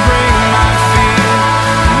and break my fear,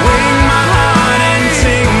 wake my heart and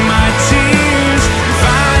take my tears,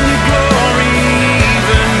 find your glory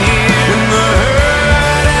even here when the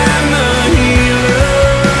hurt and the healer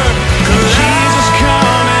collide. Jesus,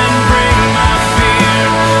 come and break my fear,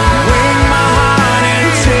 wake my heart and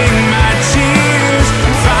take my tears,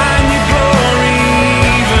 find your glory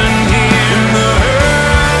even here when the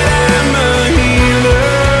hurt and the healer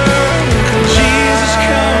collide. Jesus,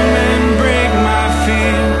 come and break my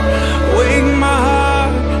fear, wake my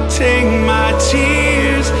heart, take my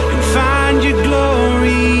tears, and find your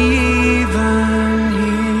glory even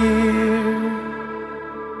here.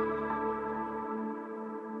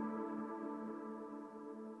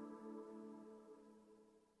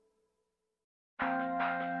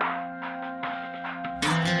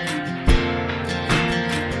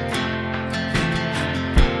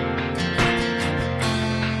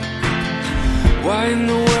 Why in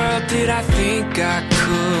the world did I think I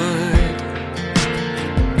could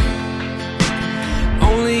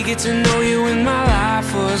only get to know you when my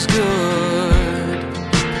life was good?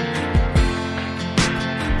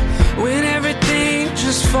 When everything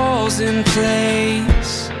just falls in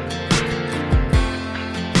place,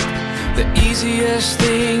 the easiest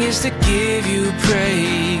thing is to give you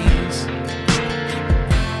praise.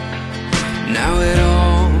 Now it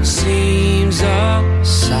all seems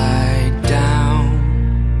upside down,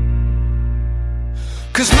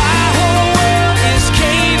 'cause my whole world is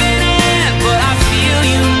caving in, but I feel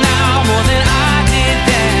you now more than I did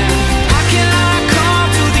then. How can I come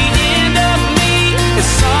to the end of me and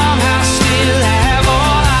somehow still have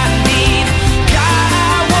all I need? God,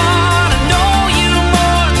 I wanna know you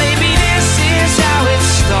more. Maybe this is how it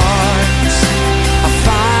starts. I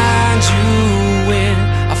find you when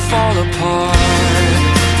I fall apart.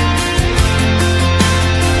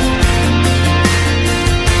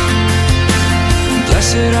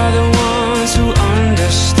 Blessed are the ones who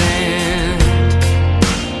understand.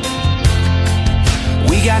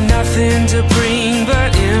 We got nothing to bring but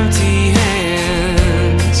empty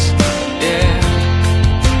hands. Yeah,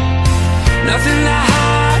 nothing to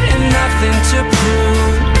hide and nothing to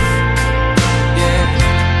prove. Yeah,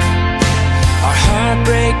 our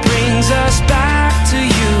heartbreak brings us back to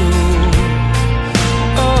you.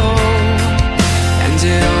 Oh, and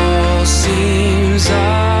it all seems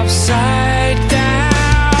upside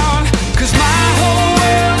down, 'cause my whole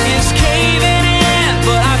world is caving in,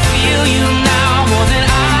 but I feel you now more than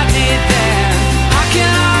I did then. How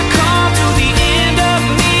can I come to the end of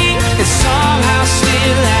me and somehow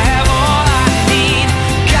still have all I need?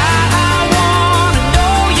 God, I wanna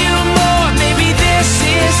know you more. Maybe this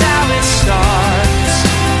is how it starts.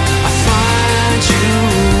 I find you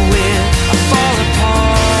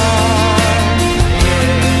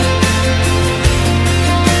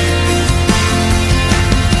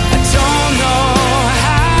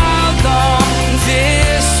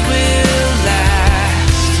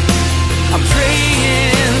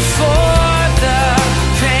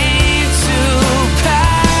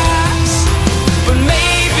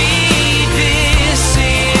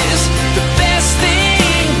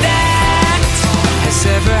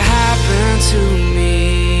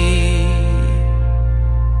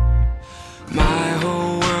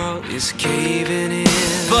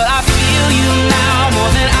feel you now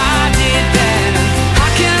more than I did then. How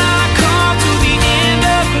can I come to the end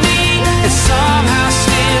of me and somehow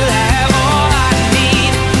still have all I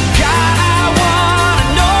need? God, I wanna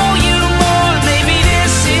know you more. Maybe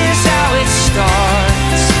this is how it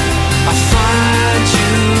starts. I find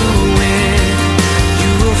you when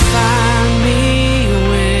you will find me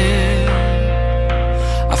when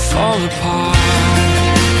I fall apart.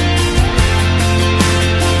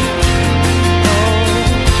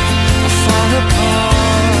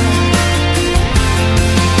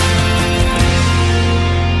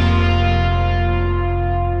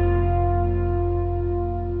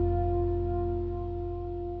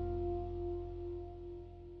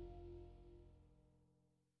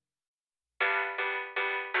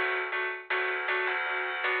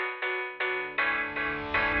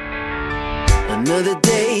 Another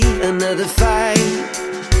day, another fight.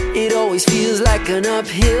 It always feels like an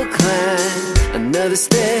uphill climb. Another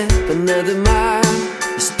step, another mile.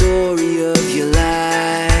 The story of your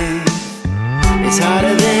life. It's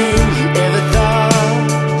harder than you ever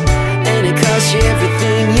thought, and it costs you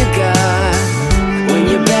everything you got. When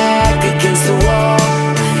you're back against the wall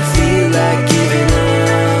and you feel like giving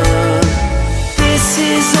up. This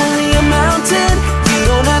is only a mountain. You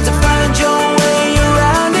don't have to find your way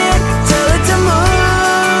around it. Tell it to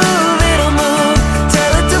move, it'll move.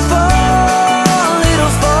 Tell it to fall,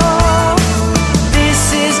 it'll fall. This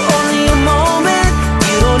is only a moment.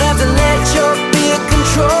 You don't have to let your fear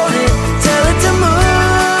control it. Tell it to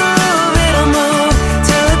move, it'll move.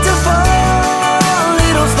 Tell it to fall,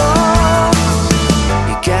 it'll fall.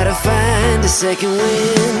 You gotta find a second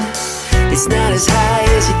wind. It's not as high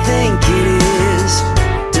as you think it is.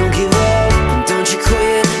 Don't give up and don't you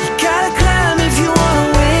quit. You gotta climb if you wanna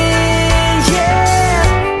win, yeah.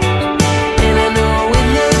 And I know it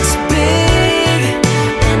looks big,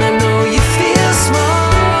 and I know you feel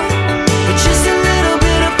small, but just a little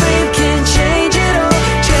bit of faith can change it all,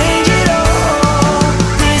 change it all.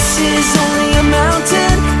 This is only a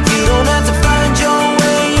mountain. You don't have to find your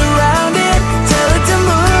way around it. Tell it to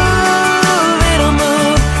move, it'll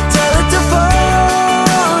move. Tell it to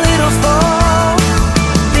fall, it'll fall.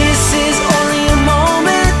 This is only a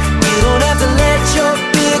moment. You don't have to let your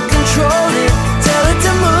fear control it. Tell it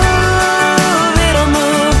to move, it'll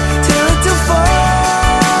move. Tell it to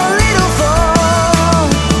fall, it'll fall.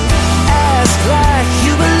 Ask like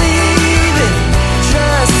you believe it.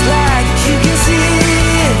 Trust like you can see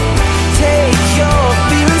it. Take your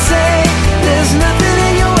fear and say there's nothing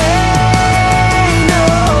in your way, no.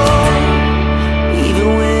 Even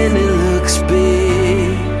when it looks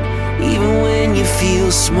big, even when you feel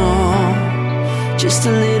small, just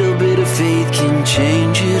a little bit of faith can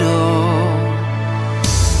change it all.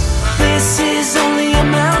 This is only a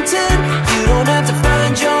mountain. You don't have to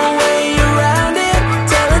find your way around it.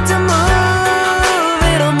 Tell it to move,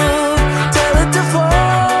 it'll move. Tell it to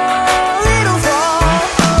fall, it'll fall.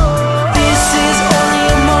 This is only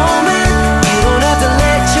a moment. You don't have to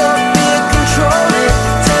let your fear control it.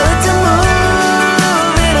 Tell it to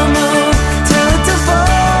move, it'll move. Tell it to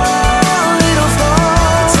fall, it'll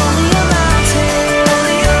fall. It's only a mountain,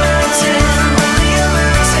 only a mountain, only a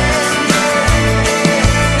mountain.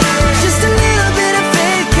 Just a little bit of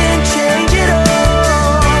faith can change it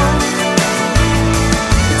all.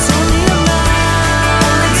 It's only a mountain,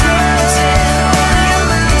 only a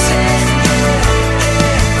mountain.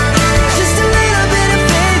 Just a little bit of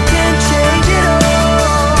faith can change it all.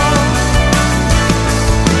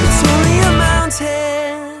 It's only a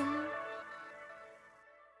mountain.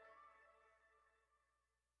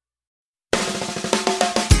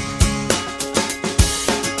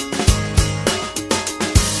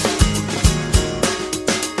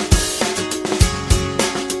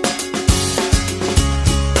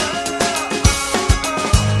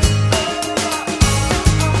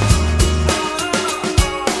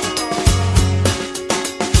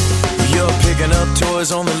 You're picking up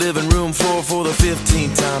toys on the living room floor for the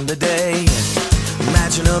 15th time today.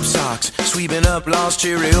 Matching up socks, sweeping up lost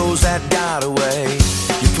Cheerios that got away.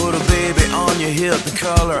 You put a baby on your hip, the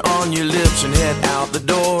color on your lips, and head out the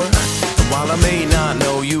door. And while I may not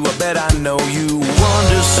know you, I bet I know you.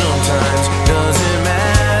 Wonder sometimes, does it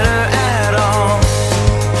matter at all?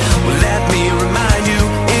 Well, let me remind you,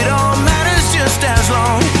 it all matters just as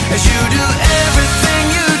long as you do everything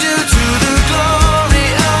you do to the glory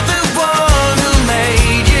of the one who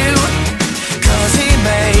made you. 'Cause he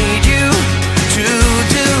made you to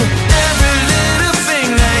do every little thing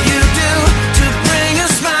that you do to bring a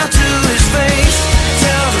smile to his face.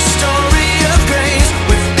 Tell the story of grace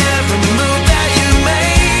with every move that you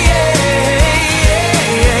make,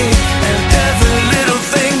 and every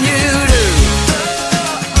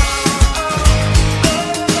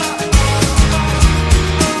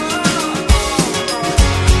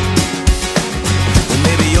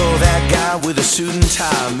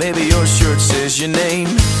your name.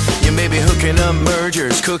 You may be hooking up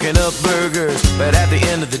mergers, cooking up burgers, but at the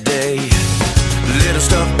end of the day, little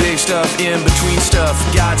stuff, big stuff, in between stuff,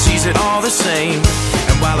 God sees it all the same.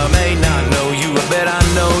 And while I may not know you, I bet I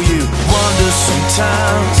know you. Wonder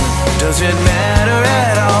sometimes, does it matter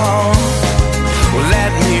at all? Well, let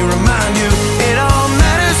me remind you, it all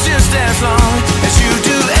matters just as long as you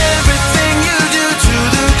do everything you do to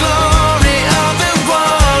the glory of the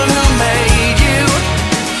one who made you.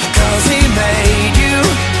 'Cause he made you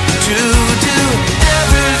to do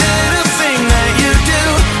every little thing that you do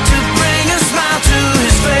to bring a smile to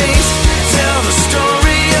his face. Tell the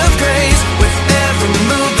story of grace with every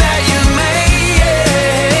move that you make,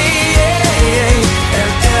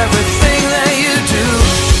 and everything that you do.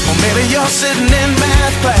 Or maybe you're sitting in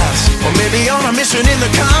math class, or maybe on a mission in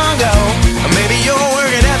the Congo, or maybe you're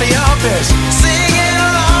working at the office, singing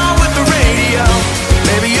along with the radio.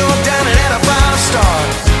 Maybe you're dining at a 5-star,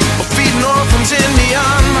 or feeding orphans in the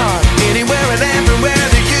unmarked. Anywhere and everywhere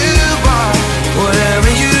that you are, whatever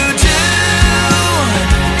you do,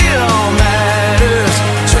 it all matters.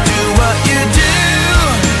 So do what you do,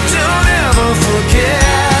 don't ever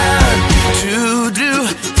forget to do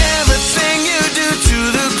everything you do to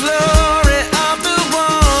the glory of the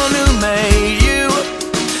one who made you.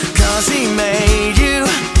 'Cause he made you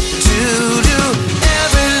to do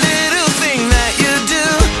every little thing that you do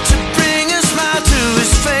to bring a smile to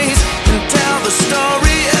his face and tell the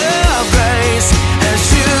story of grace. As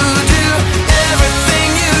you do everything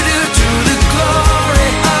you do to the glory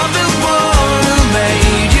of the one who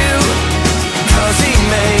made you. 'Cause he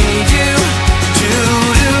made you to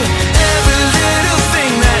do every little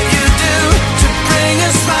thing that you do to bring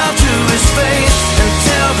a smile to his face and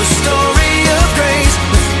tell the story of grace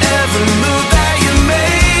with every move that you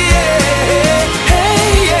make,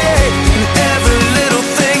 and every little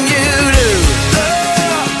thing you do.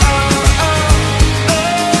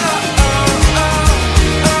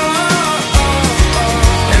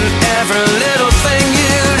 And every little thing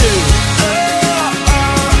you do.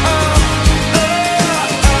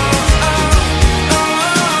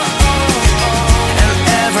 And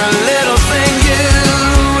every little thing you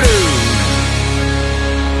do.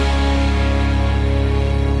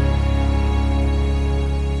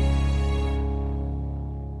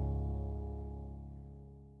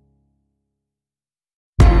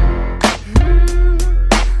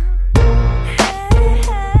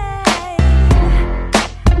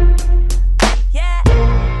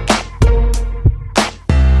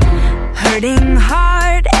 Hurting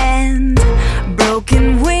heart and broken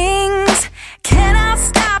wings. Can I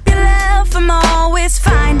stop your love from always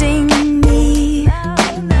finding me?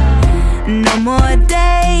 No more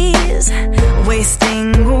days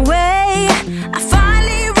wasting away. I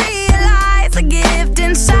finally realize the gift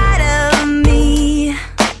inside of me.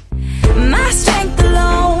 My strength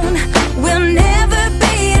alone will never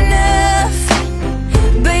be enough,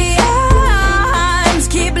 but your arms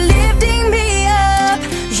keep lifting me up.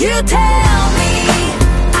 You tell me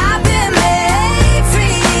I've been made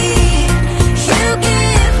free. You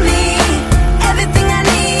give me everything I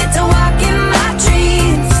need to walk in my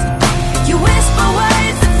dreams. You whisper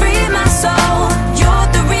words that free my soul. You're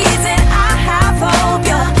the reason I have hope.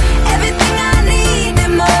 You're everything I need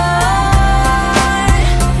and more.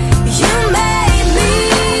 You made me.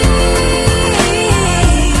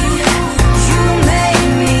 You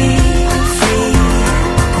made me free.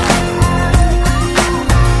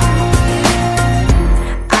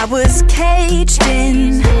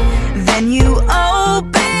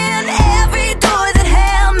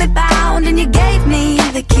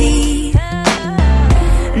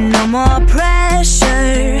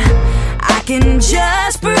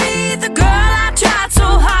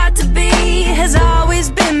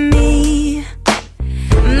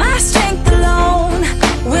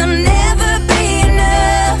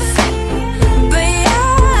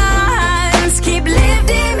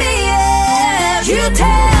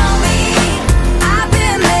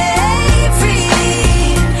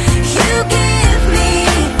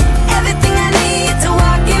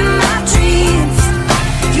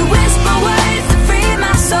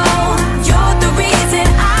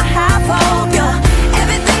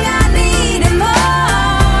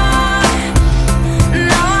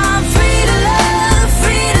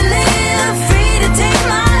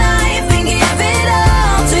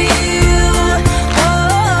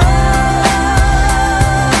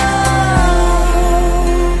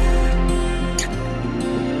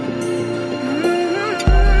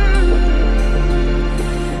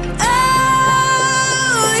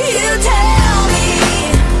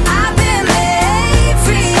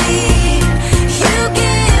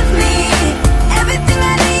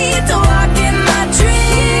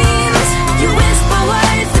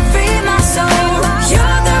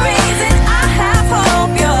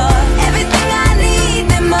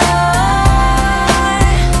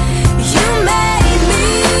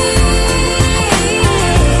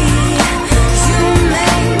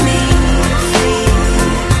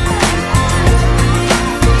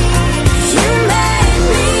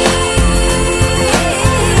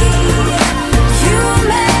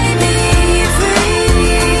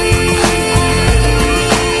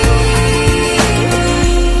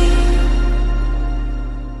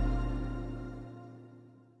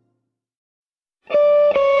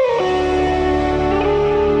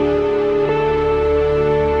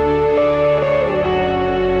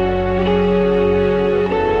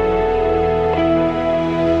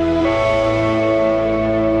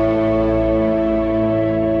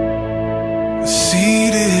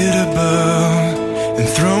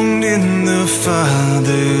 enthroned in the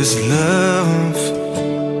Father's love,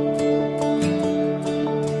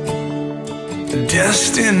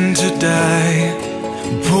 destined to die,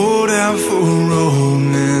 poured out for all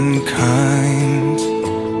mankind.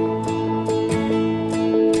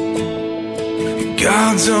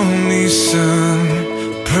 God's only Son,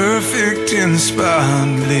 perfect and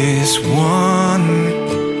spotless one,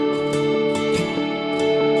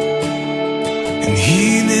 and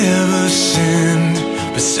He never sinned,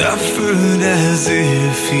 but suffered as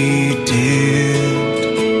if He did.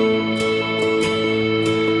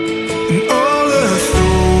 And all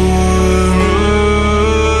authority,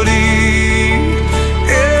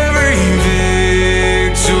 every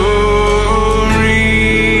victory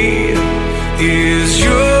is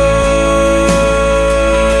yours.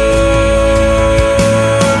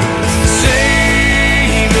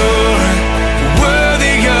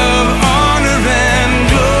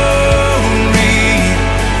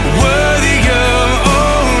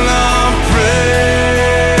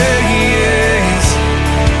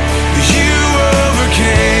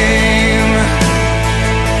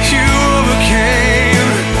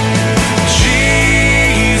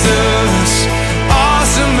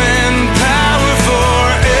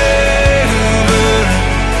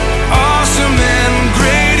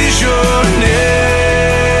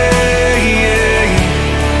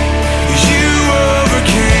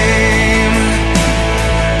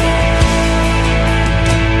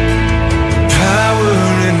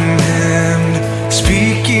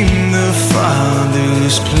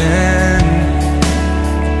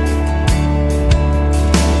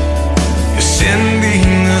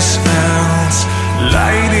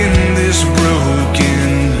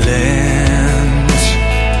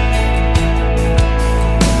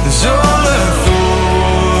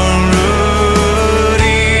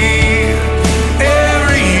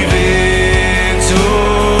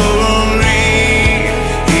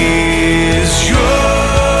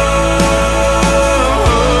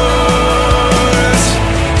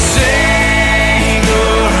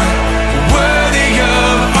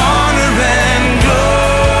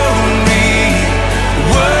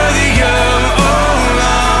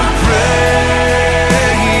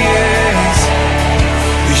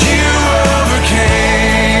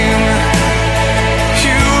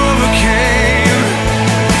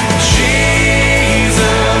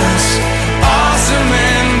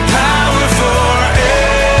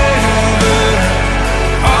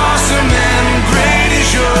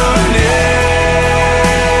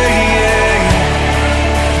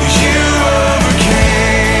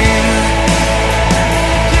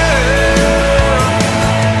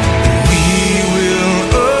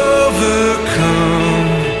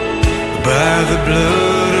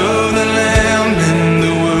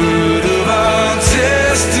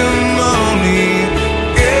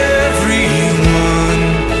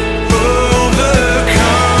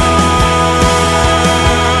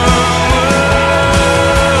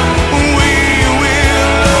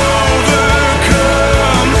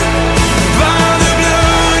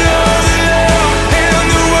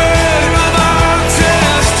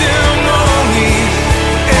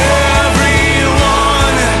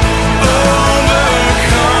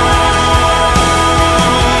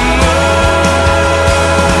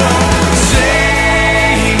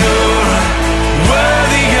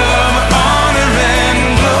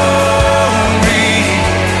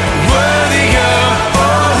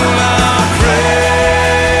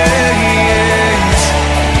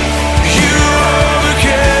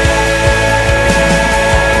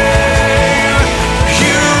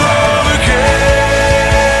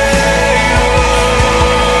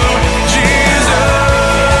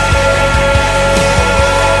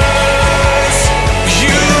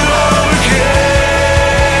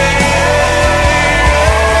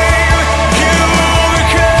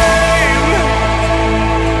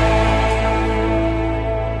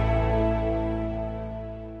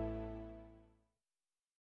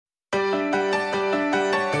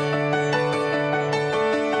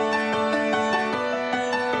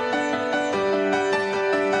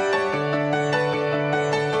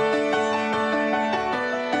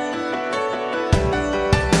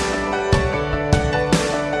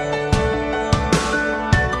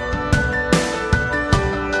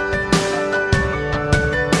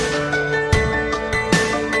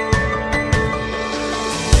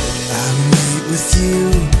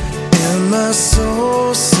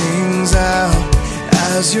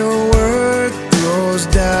 as your word throws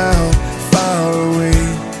down far away.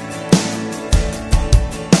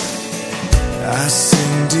 I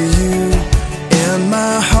sing to you and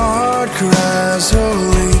my heart cries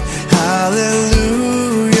holy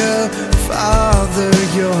hallelujah. Father,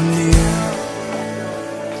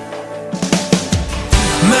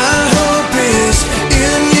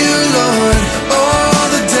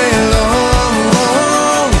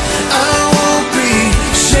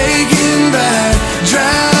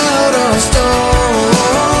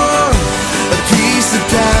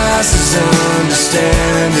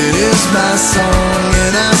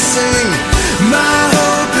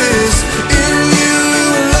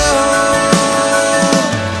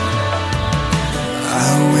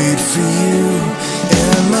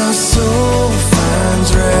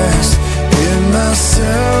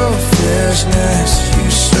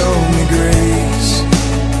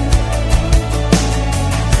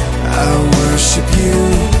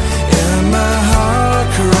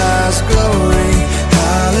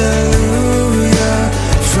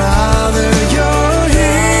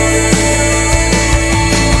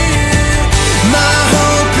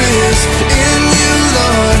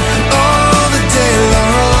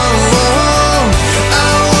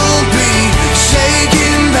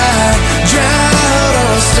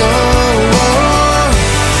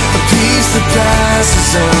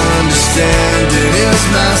 understanding is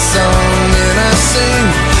my song, and I sing,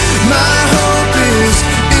 my hope is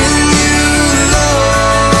in you, Lord.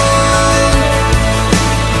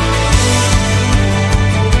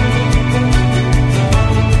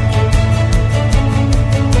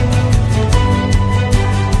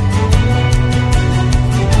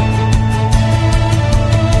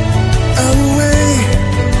 I will wait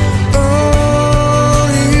on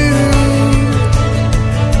you.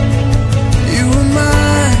 You are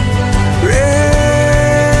my refuge.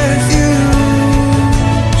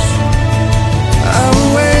 I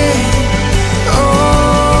will wait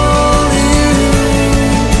on you.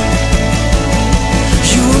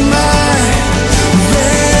 You are my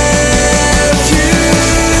refuge.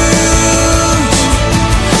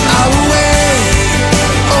 I will wait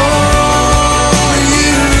on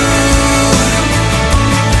you.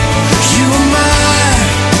 You are my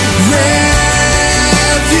refuge.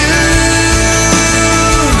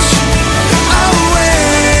 I will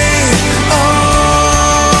wait on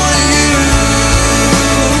you.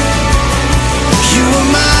 You are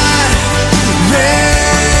my refuge.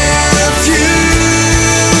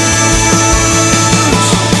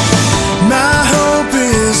 My hope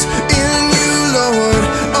is in you, Lord,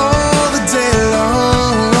 all the day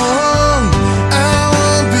long. I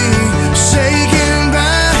won't be shaken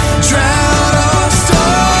by drought or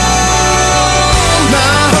storm.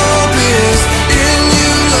 My hope is in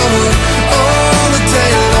you, Lord, all the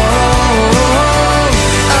day long.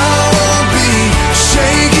 I won't be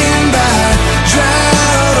shaken by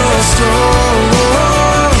drought or storm.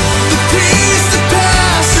 The peace that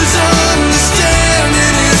passes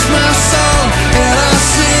understanding is my song, and I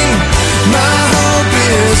sing, my hope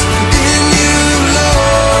is in you,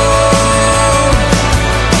 Lord.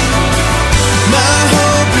 My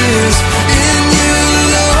hope is in you,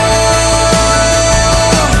 Lord.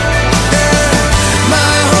 Yeah.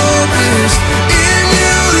 My hope is in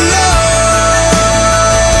you,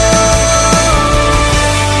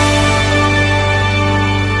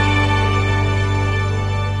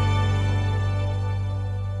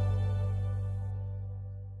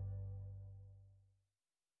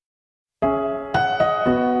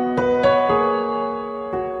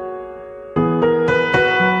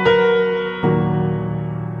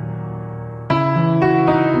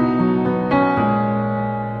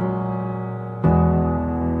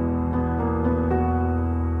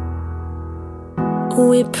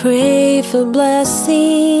 We pray for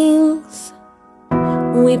blessings,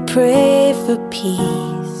 we pray for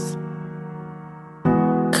peace,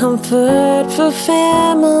 comfort for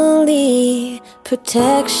family,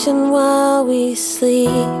 protection while we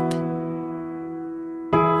sleep.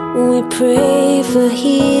 We pray for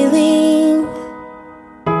healing,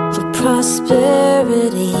 for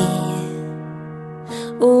prosperity.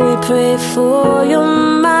 We pray for your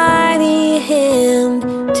mighty hand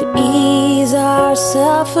to ease our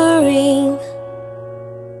suffering.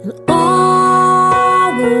 And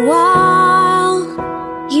all the while,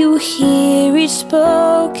 you hear each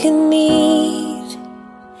spoken need.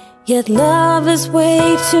 Yet love is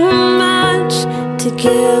way too much to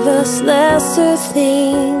give us lesser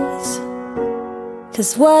things.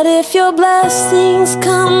 'Cause what if your blessings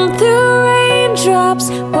come through raindrops?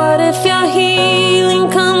 What if your healing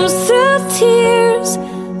comes through tears?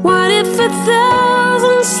 What if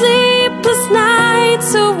 1,000 sleepless nights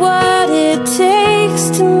are what it takes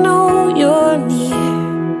to know you're near?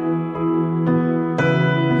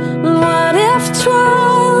 What if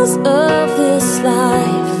trials of this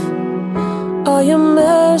life are your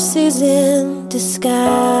mercies in disguise?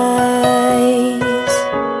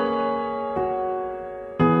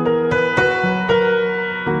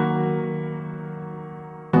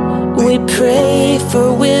 We pray for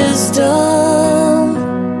wisdom,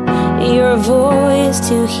 your voice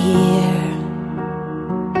to hear.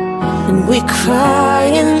 And we cry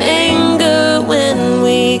in anger when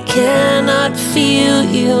we cannot feel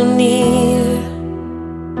you near.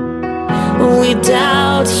 We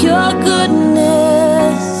doubt your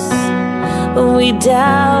goodness, we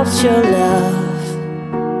doubt your love,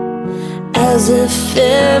 as if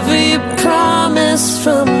every promise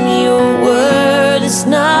from your word is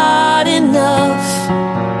not enough.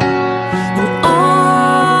 And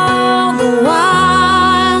all the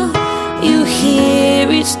while, you hear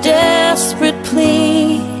each desperate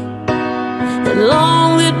plea, and long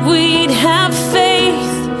that we'd have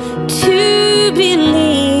faith to believe.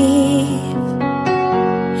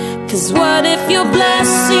 'Cause what if your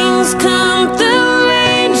blessings come through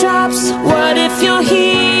raindrops? What if your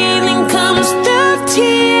healing comes through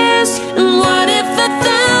tears? And what if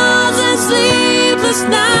 1,000 sleepless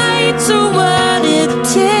nights are what it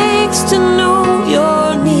takes to know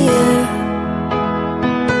you're near?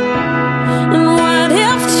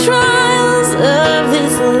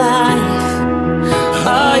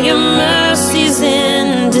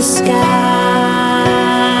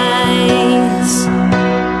 skies.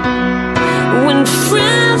 When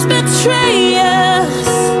friends betray us,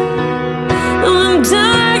 when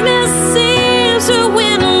darkness seems to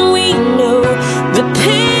win, we know the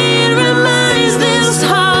pain reminds this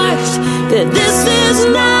heart that this is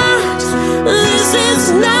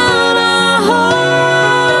not our home.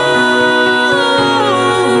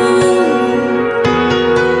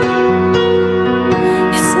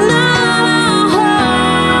 It's not our home.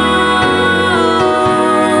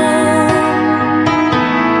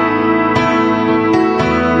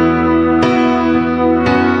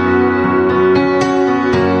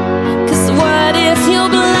 'Cause what if your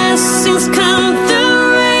blessings come through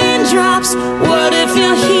raindrops? What if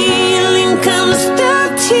your healing comes through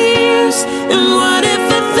tears? And what if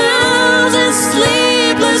 1,000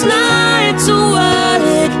 sleepless nights are what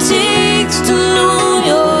it takes to know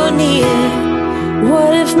you're near?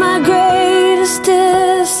 What if my greatest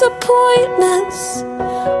disappointments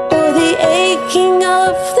or the aching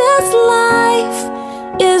of this life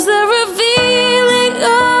is the revealing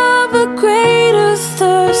of a greater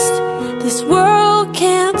thirst this world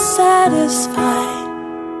can't satisfy?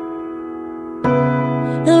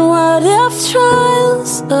 And what if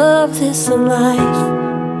trials of this life,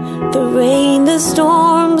 the rain, the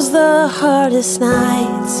storms, the hardest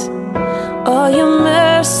nights, all your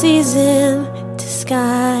mercies in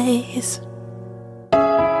disguise?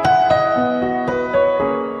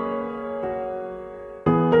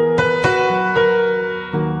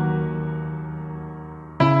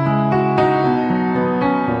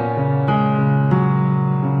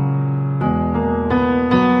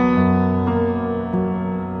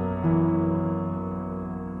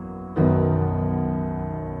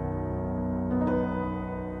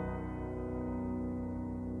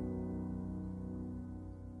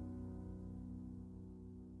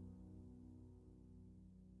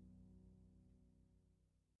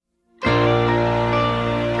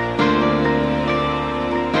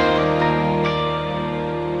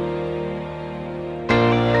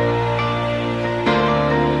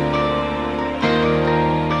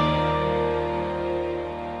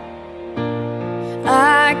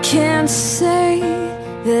 I can't say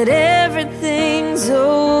that everything's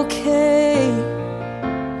okay,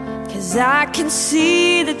 'cause I can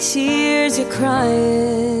see the tears you're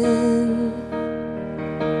crying.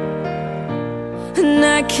 And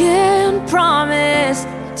I can't promise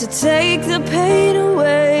to take the pain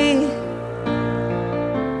away,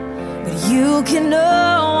 but you can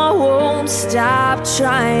know I won't stop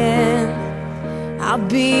trying. I'll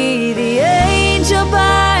be the angel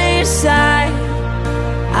by your side.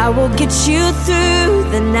 I will get you through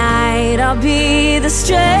the night. I'll be the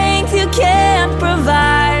strength you can't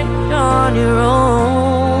provide on your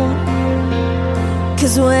own.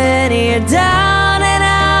 'Cause when you're down and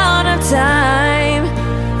out of time,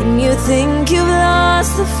 and you think you've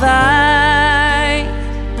lost the fight,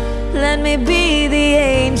 let me be the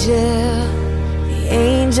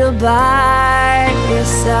angel by your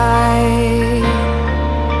side.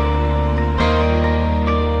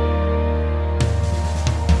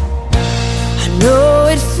 Know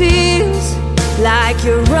it feels like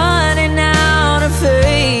you're running out of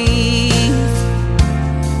faith,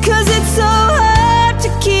 'cause it's so hard to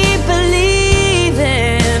keep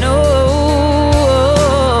believing. Oh,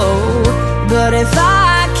 but if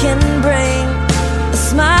I can bring a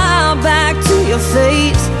smile back to your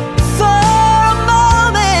face for a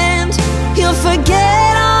moment, you'll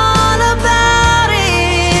forget all about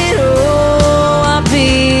it. Oh, I'll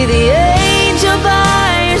be the angel by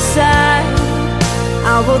your side.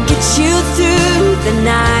 I will get you through the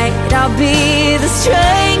night. I'll be the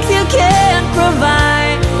strength you can't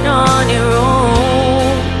provide on your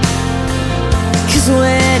own. 'Cause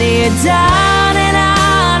when you're down and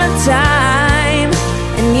out of time,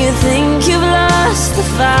 and you think you've lost the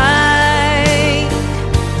fight,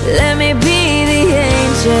 let me be the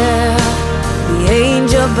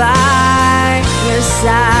angel by your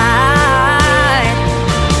side.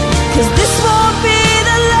 'Cause this won't be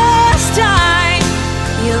the last time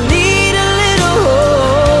you'll need a little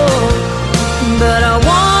hope, but I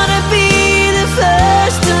wanna be the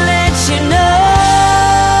first to let you know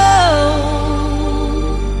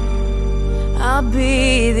I'll be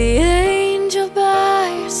the angel by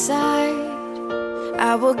your side.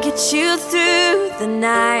 I will get you through the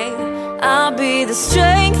night. I'll be the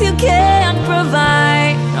strength you can't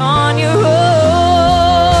provide on your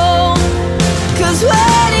own. 'Cause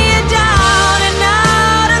when you're down and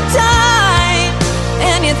out of time,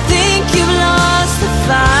 and you think you've lost the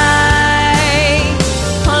fight,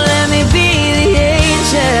 oh, let me be the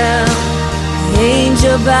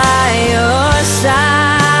angel by your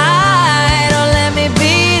side.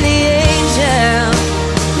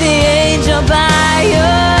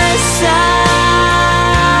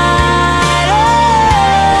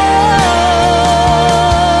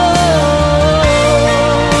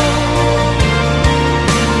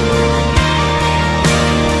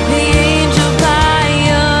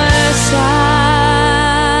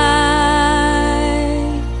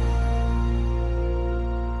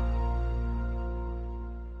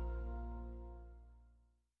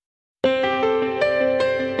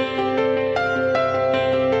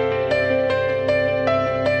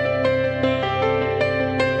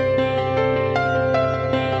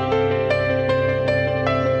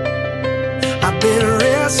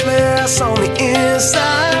 mess on the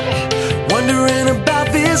inside, wondering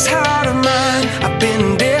about this heart of mine. I've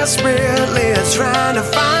been desperately trying to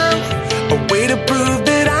find a way to prove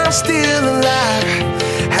that I'm still alive.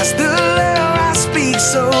 Has the love I speak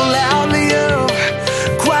so loudly of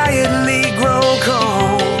quietly grown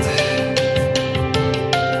cold?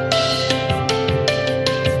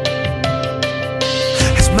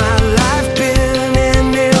 Has my life been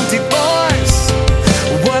an empty voice?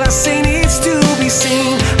 What I say needs to be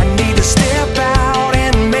seen. I need to step out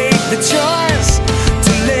and make the choice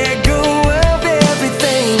to let go of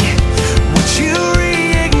everything. Would you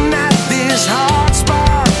reignite this heart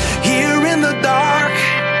spark here in the dark?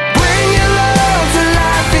 Bring your love to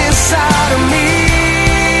life inside of me.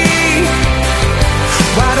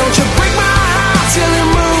 Why don't you break my heart till it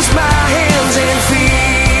moves my hands and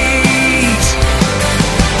feet?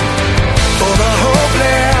 For the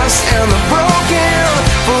hopeless and the broken,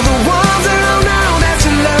 for the ones that don't know that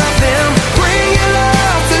you love them, bring your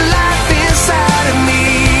love to life inside of me.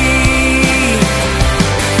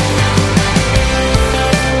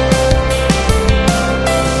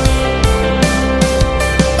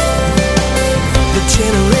 The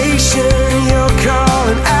generation you're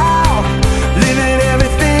calling out, living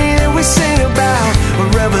everything that we sing about, a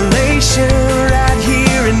revelation right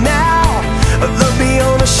here and now, a love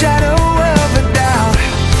beyond a shadow of a doubt.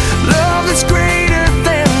 Love that's greater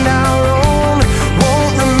than our own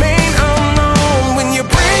won't remain unknown. When you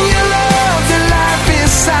bring your love to life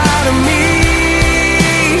inside of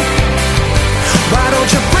me, why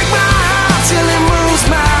don't you break my heart till it moves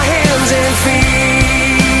my hands and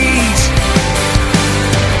feet?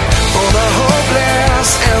 For the hopeless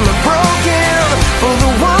and the broken, for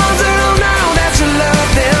the ones that don't know that you love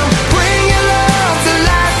them, bring your love to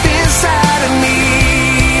life inside of me.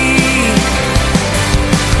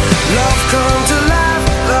 Love come to life,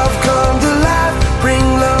 love come to life, bring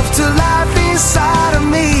love to life inside of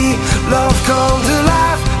me. Love come to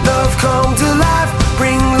life, love come to life,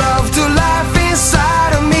 bring love to life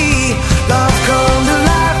inside of me. Love come to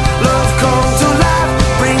life, love come to life,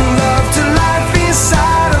 bring love to life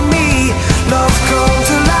inside of me. Love come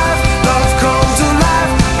to life, love come to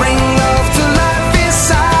life, bring love to life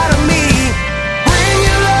inside of me. Bring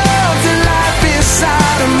your love to life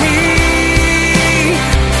inside of me.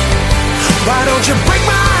 Why don't you break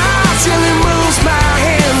my heart till it moves my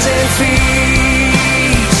hands and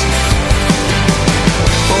feet?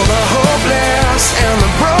 For the hopeless and the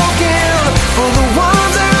broken, for the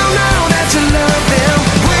ones that don't know that you love them,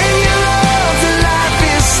 bring your love to life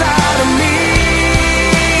inside of me.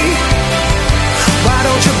 Why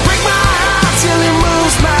don't you break my heart till it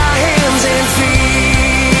moves my hands and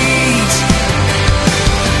feet?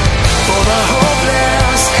 For the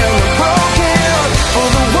hopeless and the broken, for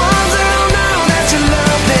the ones that don't know that you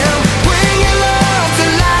love them, bring your love to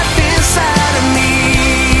life inside of me.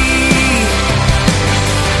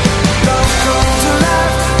 Love come to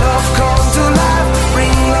life, love come to life,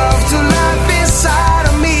 bring love to life inside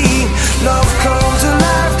of me. Love come to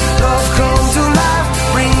life, love come to life,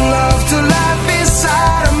 bring love to life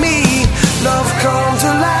inside of me. Love come to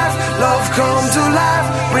life, love come to life,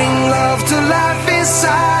 bring love to life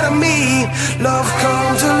inside of me. Love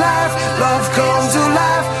come to life, love come to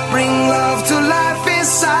life, bring love to life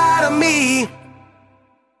inside of me.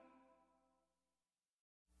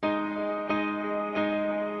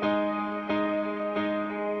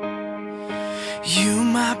 You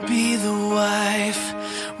might be the wife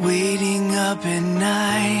waiting up at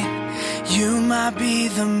night. You might be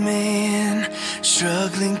the man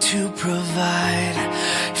struggling to provide,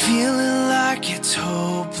 feeling like it's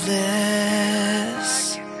hopeless.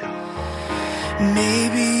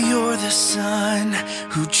 Maybe you're the son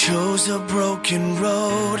who chose a broken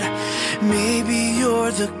road. Maybe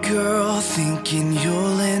you're the girl thinking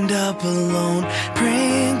you'll end up alone,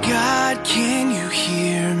 praying, God, can you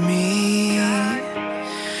hear me?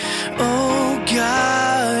 Oh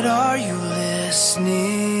God, are you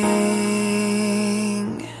listening?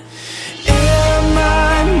 Am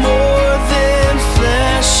I more than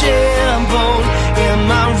flesh and bone? Am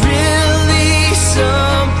I really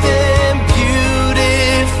something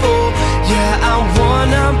beautiful? Yeah, I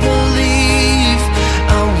wanna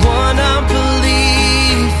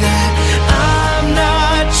believe that I'm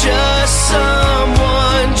not just some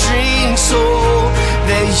wandering soul,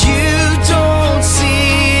 that you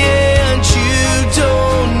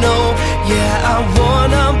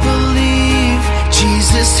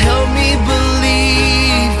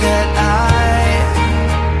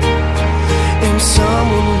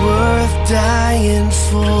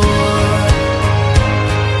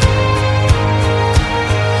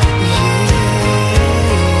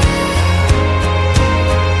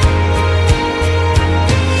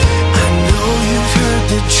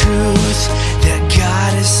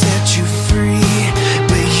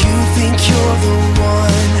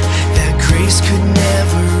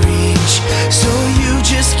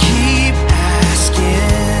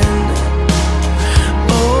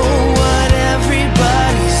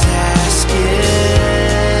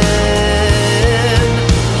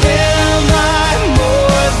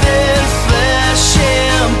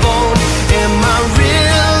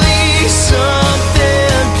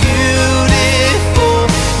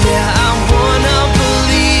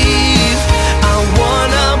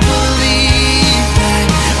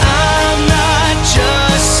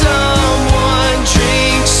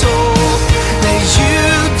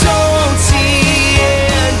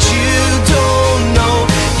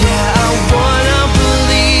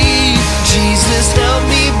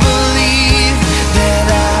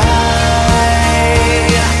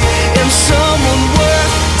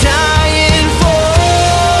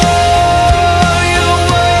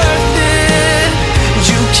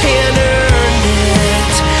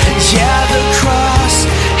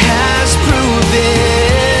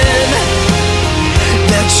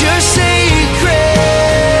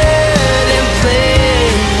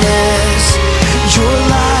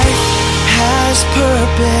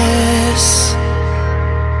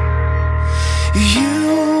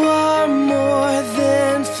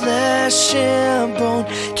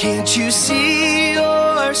see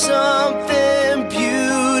you're something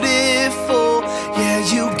beautiful. Yeah,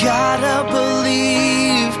 you gotta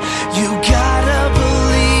believe, you gotta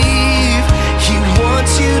believe. He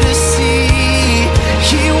wants you to see,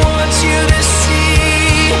 he wants you to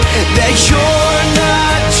see that you're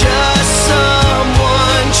not just some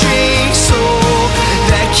wandering soul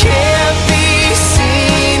that can't be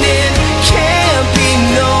seen and can't be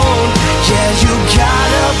known. Yeah, you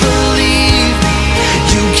gotta believe,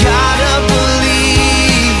 you gotta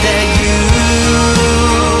believe that you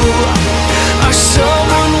are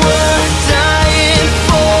someone worth dying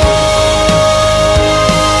for.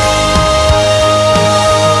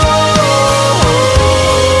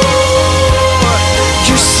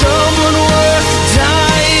 You're someone worth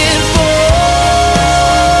dying for.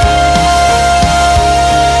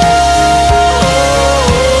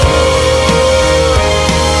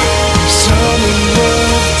 Someone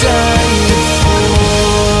worth dying for.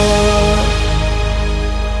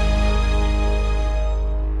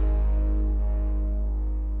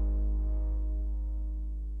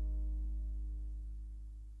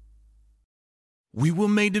 We were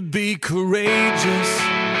made to be courageous.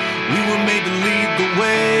 We were made to lead the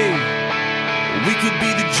way. We could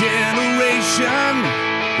be the generation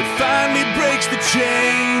that finally breaks the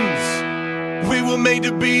chains. We were made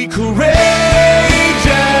to be courageous.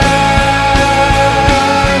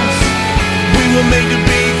 We were made to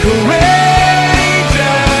be courageous.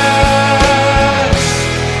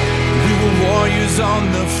 We were warriors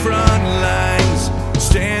on the front lines,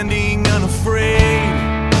 standing unafraid.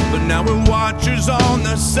 But now we're watchers on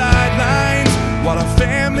the sidelines while our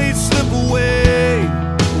families slip away.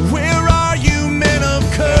 Where are you, men of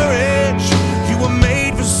courage? You were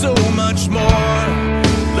made for so much more.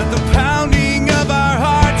 Let the pounding of our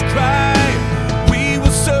hearts cry, we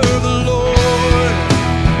will serve the Lord.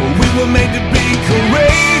 We were made to be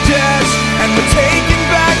courageous, and we're taking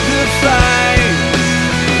back the fight.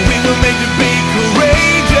 We were made to be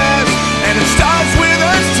courageous, and it starts with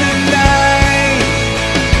us tonight.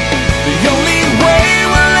 The only way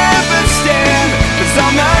we'll ever stand is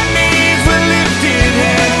on our knees with lifted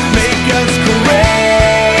hands. Make us courageous,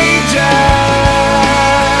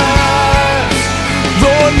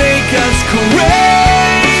 Lord, make us courageous.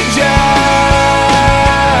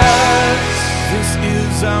 This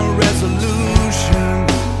is our resolution,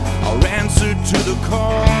 our answer to the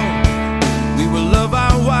call. We will love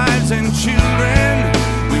our wives and children.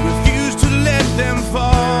 We refuse to let them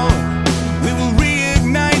fall. We will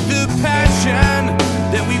reignite the passion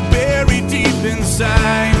that we bury deep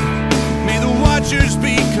inside. May the watchers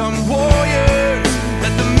become warriors.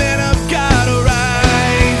 Let the men of God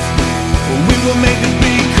arise. We were made to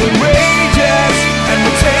be courageous, and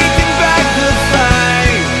we're taking back the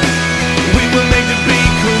fight. We were made to be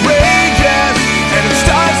courageous, and it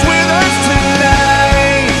starts with us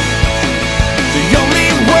tonight. The only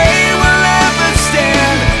way we'll ever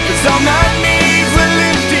stand is on our knees with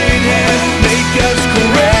lifted hands. Make us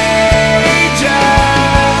courageous,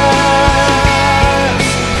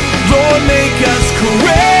 Lord, make us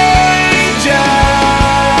courageous.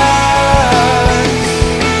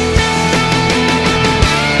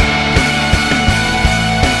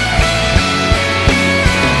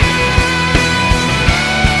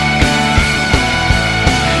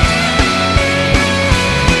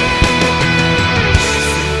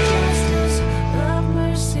 Justice, love,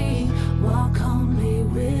 mercy, walk humbly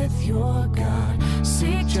with your God.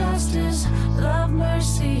 Seek justice, love,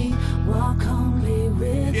 mercy, walk humbly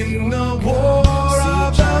with In your the God. war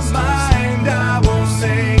of the Seek mind, I will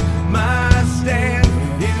take my stand.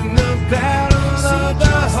 In the battle of the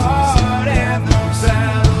heart and the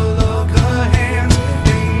battle of the hand.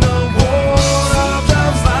 In the war of the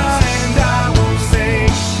mind, I will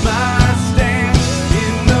take my stand.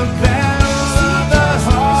 In the battle of the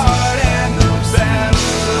heart and the battle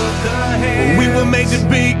of the hand. We were made to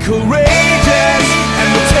be courageous, and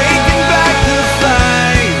we're taking back the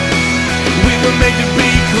fight. We were made to be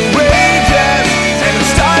courageous, and it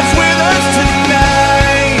starts with us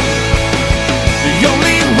tonight. The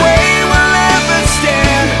only way we'll ever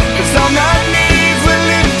stand is on our knees with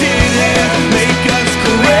lifted hands. Make us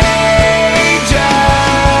courageous,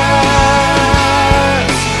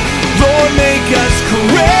 Lord, make us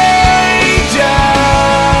courageous.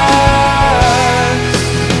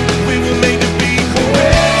 We were made to be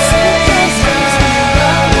courageous.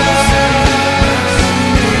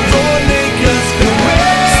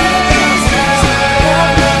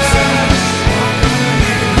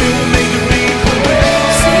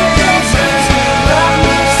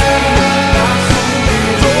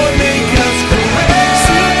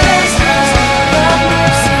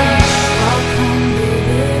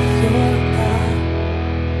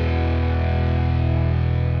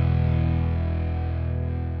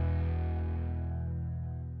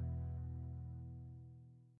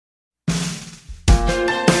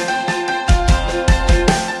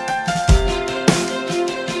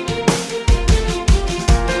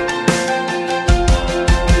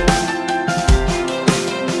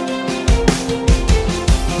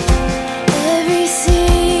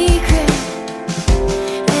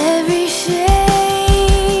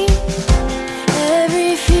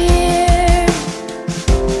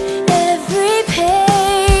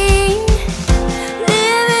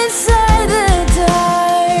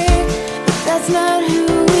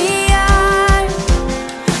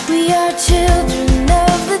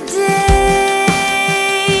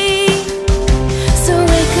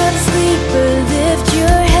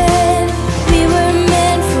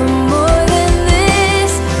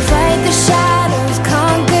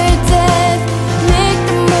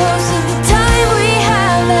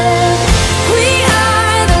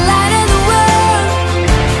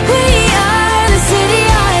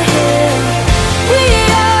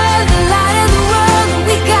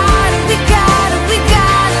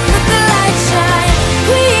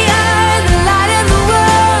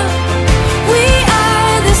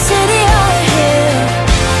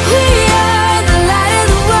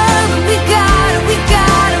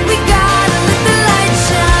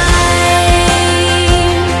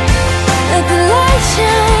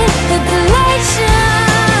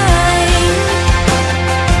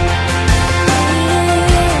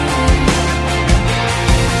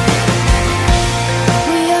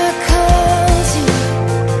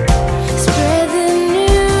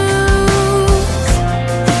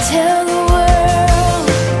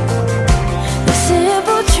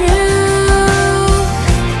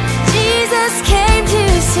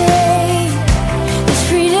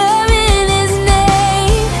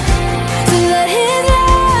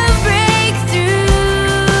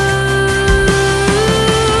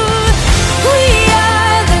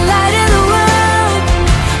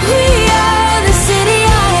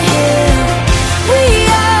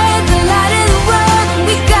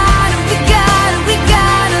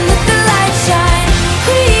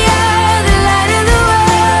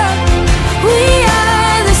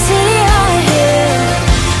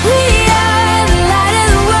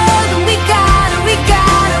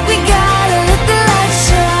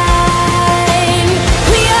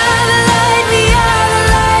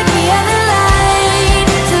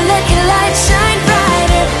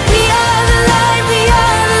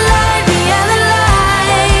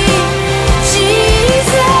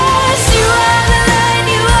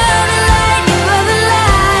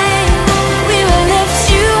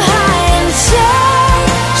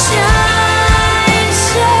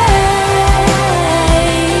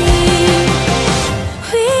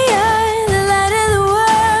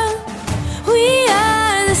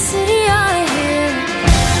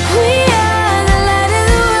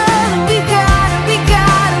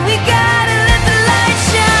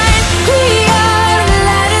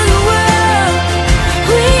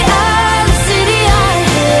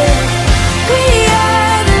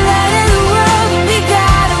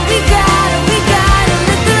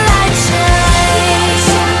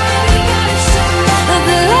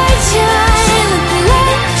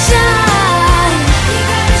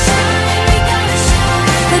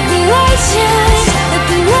 shine, let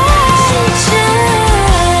the light shine.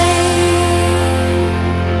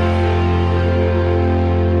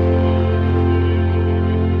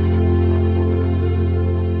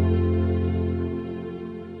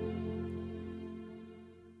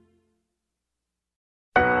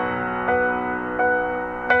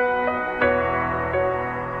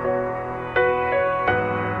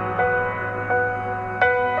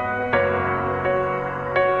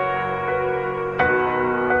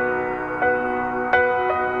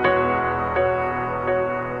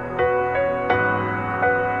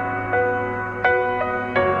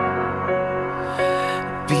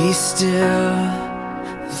 Be still,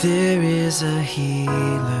 there is a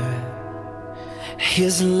healer.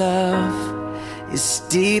 His love is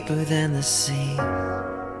deeper than the sea.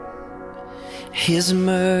 His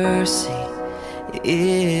mercy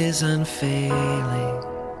is unfailing.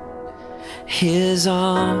 His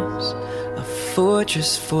arms a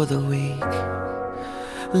fortress for the weak.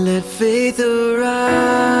 Let faith arise.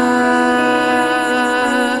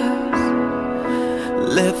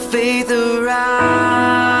 Let faith arise.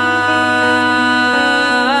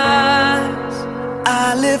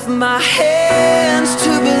 I lift my hands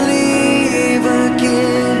to believe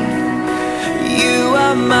again. You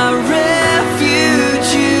are my refuge,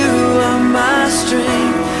 you are my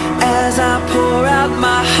strength. As I pour out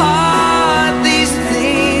my heart, these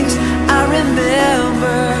things I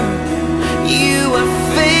remember. You are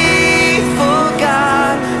faithful,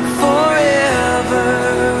 God, forever.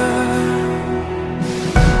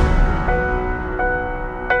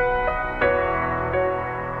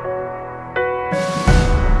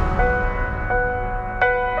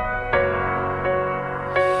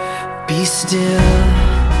 Be still,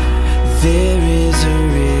 there is a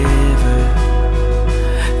river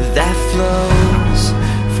that flows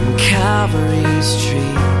from Calvary's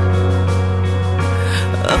tree,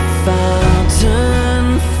 a fountain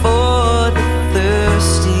for the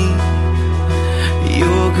thirsty.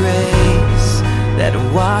 Your grace that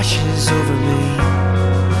washes over me.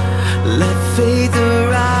 Let faith